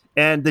wings.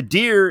 And the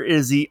deer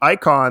is the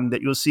icon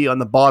that you'll see on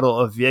the bottle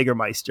of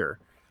Jägermeister.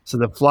 So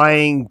the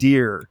flying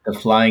deer. The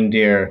flying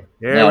deer.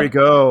 There we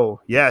go.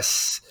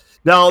 Yes.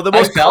 Now, the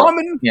most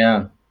common...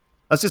 Yeah.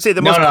 I was going to say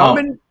the most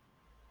common...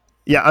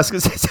 Yeah, I was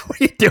going to say, what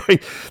are you doing?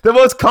 The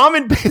most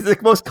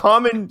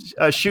common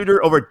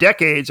shooter over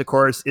decades, of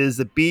course, is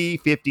the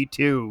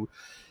B-52.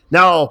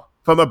 Now,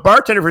 from a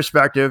bartender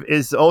perspective,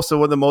 is also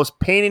one of the most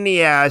pain in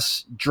the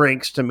ass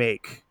drinks to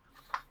make.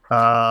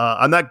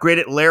 I'm not great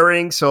at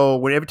layering,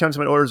 so every time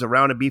someone orders a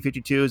round of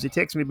B-52s, it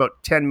takes me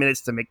about 10 minutes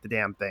to make the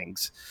damn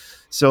things.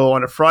 So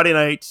on a Friday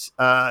night,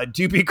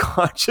 do be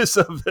conscious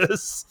of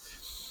this.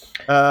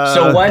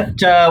 So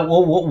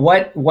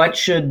what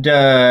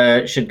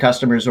should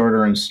customers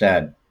order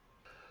instead?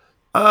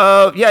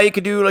 You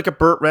could do like a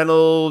Burt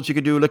Reynolds. You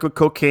could do liquid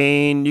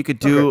cocaine. You could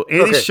do any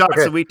of these shots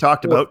that we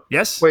talked about.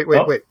 Yes. Wait.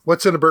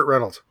 What's in a Burt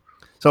Reynolds?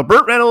 So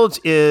Burt Reynolds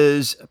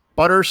is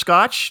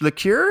butterscotch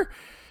liqueur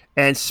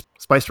and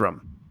spiced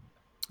rum.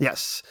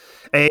 Yes.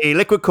 A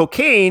liquid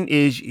cocaine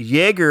is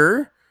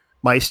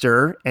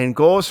Jägermeister and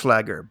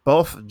Goldschlager,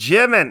 both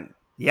German.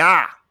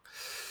 Yeah.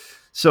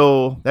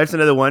 So that's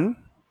another one.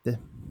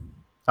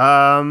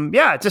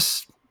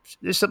 Just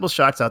there's simple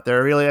shots out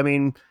there. Really, I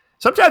mean,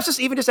 sometimes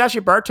just ask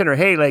your bartender,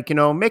 hey,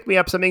 make me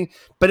up something,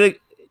 but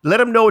let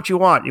them know what you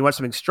want. You want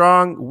something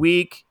strong,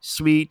 weak,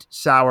 sweet,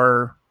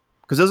 sour?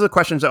 Because those are the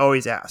questions I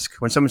always ask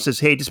when someone says,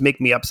 hey, just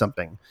make me up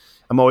something.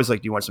 I'm always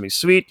like, do you want something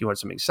sweet? Do you want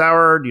something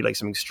sour? Do you like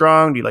something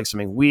strong? Do you like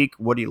something weak?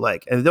 What do you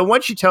like? And then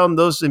once you tell him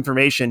those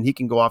information, he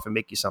can go off and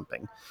make you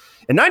something.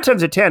 And 9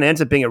 times out of 10, it ends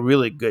up being a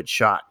really good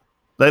shot.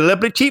 Le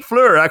Petit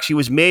Fleur actually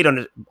was made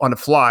on a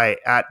fly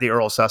at the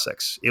Earl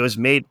Sussex. It was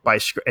made by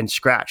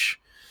scratch.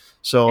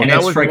 So and that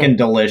it's was freaking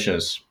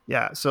delicious.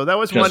 Yeah, so that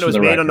was one that was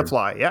made on the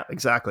fly. Yeah,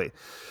 exactly.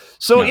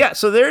 So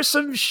so there's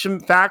some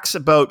facts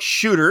about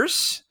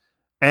shooters,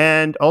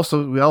 and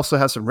we also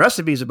have some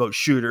recipes about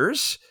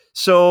shooters.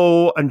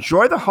 So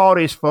enjoy the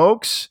holidays,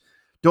 folks.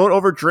 Don't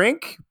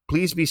overdrink.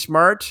 Please be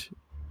smart.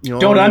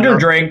 Don't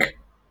underdrink.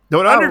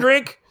 Don't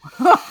underdrink.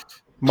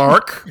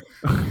 Mark.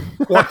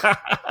 What?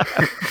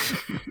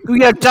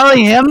 You're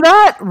telling him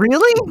that?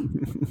 Really?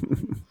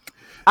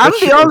 I'm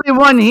the only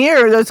one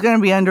here that's going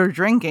to be under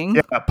drinking.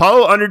 Yeah,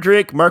 Paulo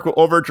underdrink, Mark will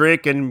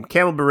overdrink, and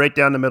Cam will be right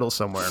down the middle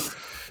somewhere.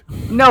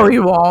 No, he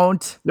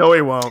won't. No, he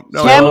won't.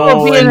 No, Cam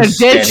will be in a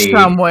ditch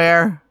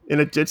somewhere.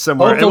 In a ditch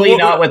somewhere. Hopefully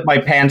not with my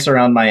pants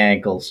around my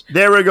ankles.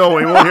 There we go.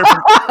 We won't hear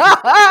from...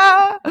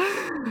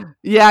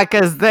 Yeah,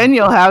 because then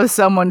you'll have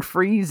someone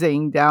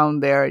freezing down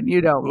there, and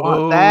you don't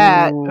want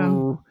that.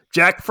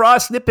 Jack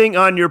Frost nipping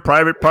on your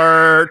private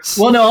parts.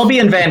 Well, no, I'll be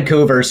in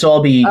Vancouver, so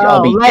I'll be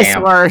less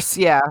damp. worse.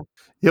 Yeah.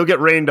 He'll get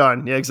rained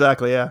on. Yeah,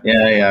 exactly. Yeah.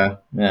 Yeah.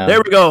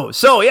 There we go.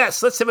 So,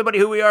 yes, let's tell everybody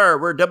who we are.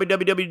 We're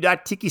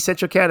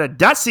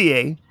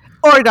www.tikicentralcanada.ca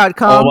or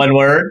 .com. All one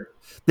word.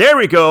 There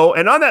we go.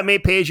 And on that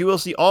main page, you will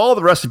see all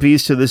the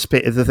recipes to this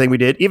the thing we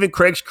did. Even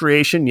Craig's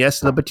creation.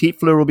 Yes, the Petit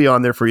Fleur will be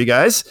on there for you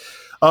guys.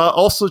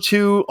 Also,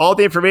 to all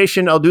the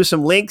information, I'll do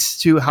some links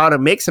to how to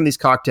make some of these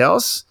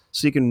cocktails,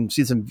 so you can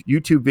see some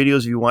YouTube videos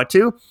if you want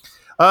to.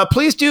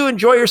 Please do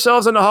enjoy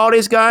yourselves on the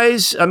holidays,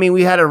 guys. I mean,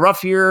 we had a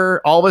rough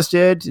year. All of us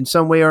did in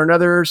some way or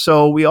another.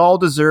 So we all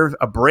deserve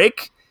a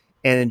break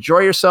and enjoy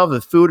yourselves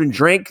with food and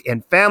drink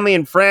and family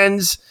and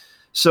friends.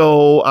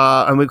 So,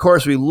 and of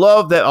course, we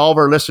love that all of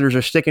our listeners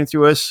are sticking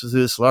through us through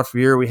this rough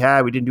year we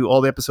had. We didn't do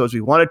all the episodes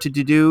we wanted to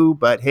do,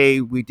 but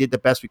hey, we did the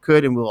best we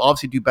could, and we'll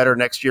obviously do better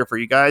next year for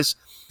you guys.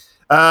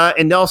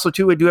 And also,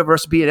 too, we do have a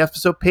recipe and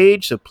episode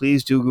page, so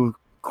please do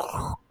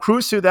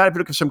cruise through that if you're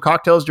looking for some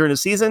cocktails during the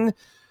season.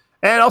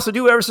 And also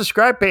do have a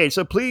subscribe page,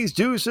 so please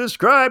do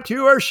subscribe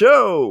to our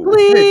show.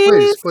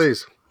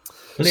 Please.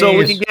 So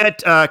we can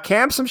get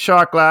Cam some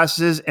shot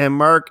glasses and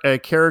Mark a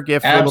care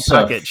gift little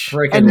package.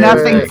 And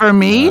nothing for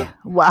me?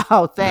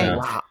 Wow,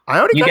 thanks. Wow. I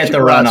already You got get the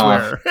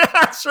runoff.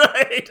 That's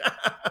right.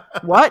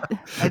 What?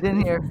 I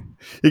didn't hear.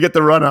 You get the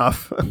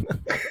runoff.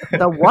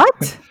 The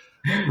what?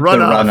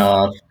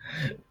 Runoff.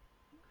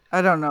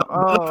 I don't know.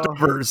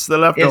 The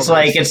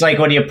leftovers. It's like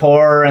when you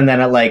pour and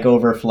then it like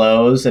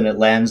overflows and it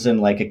lands in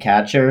like a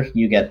catcher.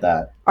 You get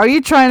that. Are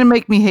you trying to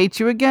make me hate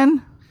you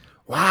again?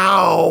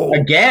 Wow.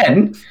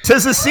 Again?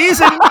 'Tis the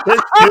season.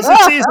 'Tis the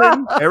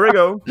season. There we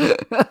go.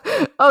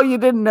 Oh, you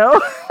didn't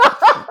know?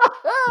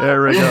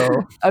 There we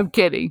go. I'm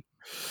kidding.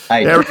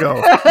 There we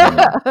go.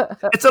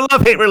 It's a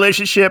love-hate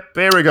relationship.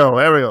 There we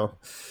go.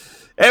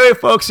 Anyway,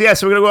 folks, so we're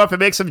going to go off and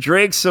make some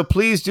drinks. So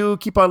please do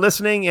keep on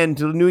listening and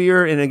to the new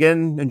year. And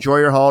again, enjoy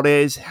your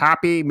holidays.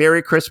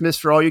 Merry Christmas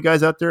for all you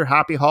guys out there.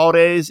 Happy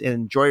holidays and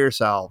enjoy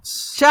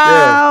yourselves.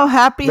 Ciao.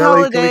 Happy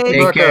holidays.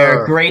 Take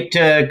care. Great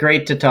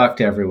to talk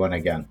to everyone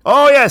again.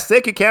 Oh, yes.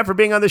 Thank you, Cam, for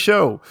being on the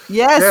show.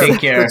 Yes. Take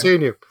care. Good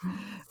seeing you.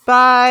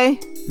 Bye.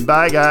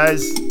 Bye,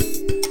 guys.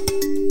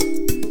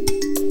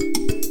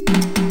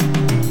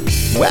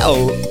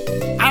 Well,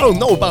 I don't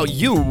know about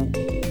you,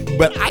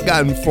 but I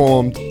got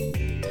informed.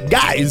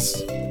 Guys,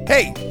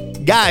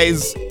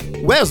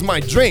 where's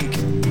my drink?